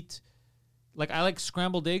only eat... Like, I like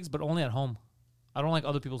scrambled eggs, but only at home. I don't like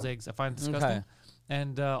other people's eggs. I find it disgusting. Okay.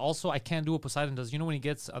 And also, I can't do what Poseidon does. You know when he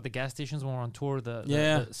gets at the gas stations when we're on tour,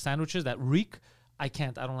 the sandwiches that reek? I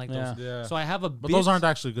can't. I don't like Yeah. those. Yeah. So I have a But those aren't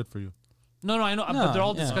actually good for you. No, I know, but they're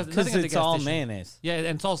all disgusting. Because Nothing at the it's gas all station. mayonnaise. Yeah, and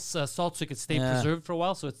it's all salt, so it could stay preserved for a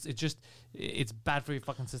while. So it's bad for your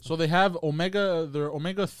fucking system. So they have they're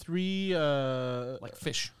omega 3. Like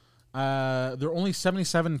fish. They're only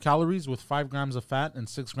 77 calories with 5 grams of fat and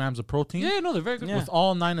 6 grams of protein. Yeah, no, they're very good. Yeah. With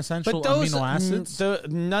all 9 essential But those, amino acids.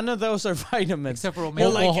 none of those are vitamins. Except for You're omega.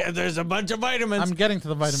 like, there's a bunch of vitamins. I'm getting to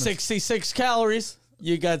the vitamins. 66 calories.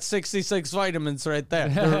 You got 66 vitamins right there.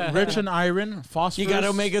 They're rich in iron, phosphorus. You got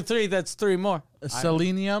omega 3. That's 3 more.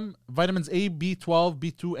 Selenium, vitamins A, B12,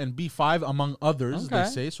 B2, and B5, among others, they Okay.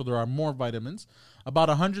 say. So there are more vitamins. About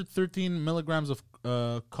 113 milligrams of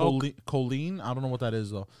choline. I don't know what that is,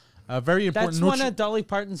 though. Very important. That's one of Dolly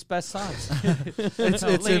Parton's best songs. it's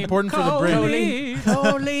important for the brain.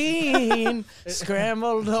 Choline,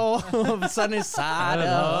 scrambled over sunny side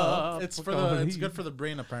up. It's good for the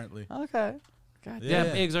brain, apparently. Okay. God. Yeah,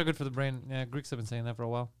 eggs are good for the brain. Yeah, Greeks have been saying that for a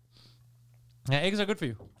while. Yeah, eggs are good for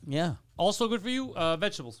you. Yeah. Also good for you,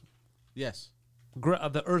 vegetables. Yes.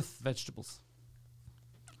 The earth vegetables.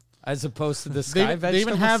 As opposed to the sky vegetables. They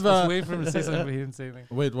even have I was waiting for him to say something, but he didn't say anything.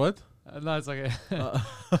 Wait, what? No, it's okay.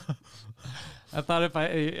 I thought I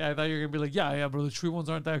thought you were gonna be like, yeah, bro, the tree ones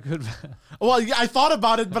aren't that good. Well, yeah, I thought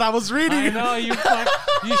about it, but I was reading. I know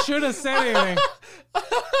you should have said anything.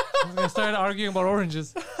 I was gonna start arguing about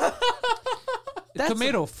oranges.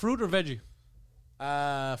 Tomato, fruit or veggie?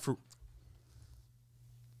 Fruit.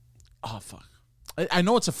 Oh, fuck. I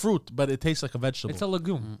know it's a fruit, but it tastes like a vegetable. It's a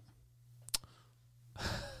legume.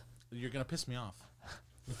 You're going to piss me off.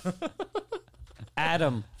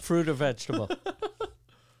 Adam, fruit or vegetable?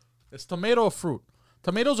 It's tomato or fruit.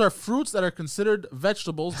 Tomatoes are fruits that are considered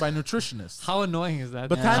vegetables by nutritionists. How annoying is that?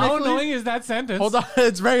 Botanically- How annoying is that sentence? Hold on,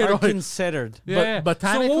 it's very Are annoying. considered. Yeah. But So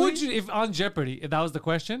what botanically- would you, if on Jeopardy, if that was the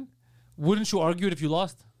question, wouldn't you argue it if you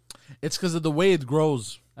lost? It's because of the way it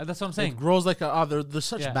grows. That's what I'm It saying. grows like they're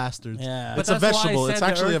such Yeah. bastards. Yeah. It's But a that's why I vegetable. said It's the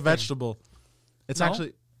actually a earth thing. vegetable. It's No?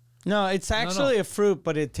 actually No, it's actually a fruit,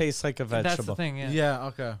 but it tastes like a vegetable. That's the thing. Yeah. yeah.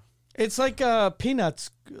 Okay. It's like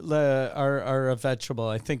peanuts are a vegetable.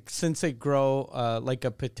 I think since they grow like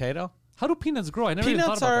a potato. How do peanuts grow? I never even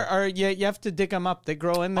thought Peanuts about that. are you have to dig them up. They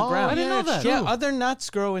grow in the Oh, ground. I didn't know it's that. true. Yeah, other nuts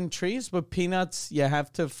grow in trees, but peanuts you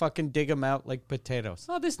have to fucking dig them out like potatoes.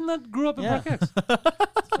 Oh, this nut grew up in Yeah. Parkettes.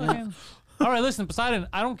 Fucking- All right, listen, Poseidon,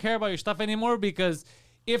 I don't care about your stuff anymore because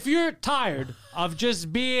if you're tired of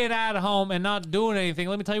just being at home and not doing anything,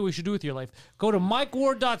 let me tell you what you should do with your life. Go to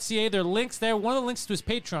MikeWard.ca. There are links there. One of the links to his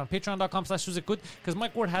Patreon, patreon.com/Suzekut, because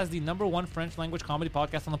Mike Ward has the #1 French language comedy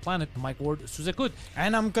podcast on the planet, Mike Ward Suzekut.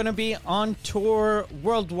 And I'm going to be on tour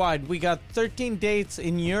worldwide. We got 13 dates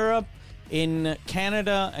in Europe, in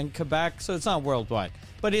Canada, and Quebec. So it's not worldwide,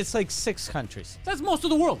 but it's like 6 countries. That's most of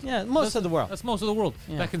the world. Yeah, most of the world. That's most of the world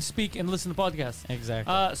Yeah. that can speak and listen to podcasts.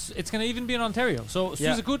 Exactly. It's going to even be in Ontario. So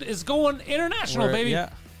Yeah. Suzekut is going international, We're- baby. yeah,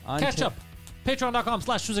 Catch up.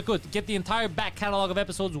 Patreon.com/Suzekut. Get the entire back catalog of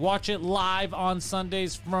episodes. Watch it live on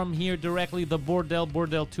Sundays from here directly. The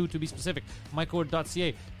Bordel 2 to be specific.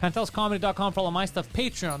 MikeWard.ca. PantelisComedy.com for all of my stuff.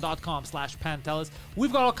 Patreon.com/Pantelis.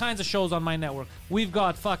 We've got all kinds of shows on my network. We've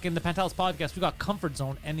got fucking the Pantelis podcast. We've got Comfort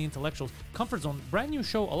Zone and the Intellectuals. Comfort Zone, brand new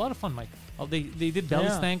show. A lot of fun, Mike. They did belly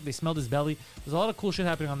Yeah. stank. They smelled his belly. There's a lot of cool shit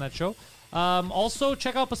happening on that show. Also,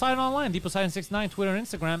 check out Poseidon online, ThePoseidon69, Twitter and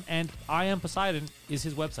Instagram, and I Am Poseidon is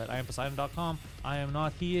his website, IamPoseidon.com. I am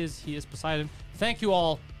not, he is Poseidon. Thank you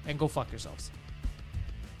all, and go fuck yourselves.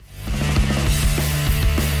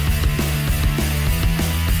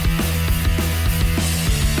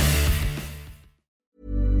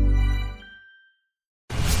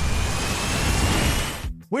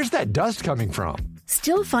 Where's that dust coming from?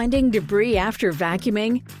 Still finding debris after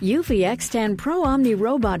vacuuming? Eufy X10 Pro Omni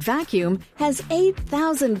Robot Vacuum has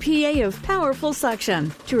 8,000 PA of powerful suction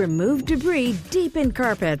to remove debris deep in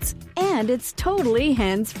carpets. And it's totally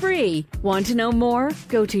hands-free. Want to know more?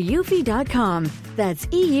 Go to eufy.com. That's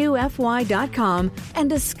EUFY.com and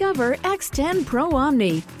discover X10 Pro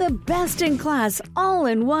Omni, the best-in-class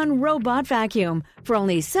all-in-one robot vacuum for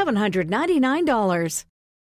only $799.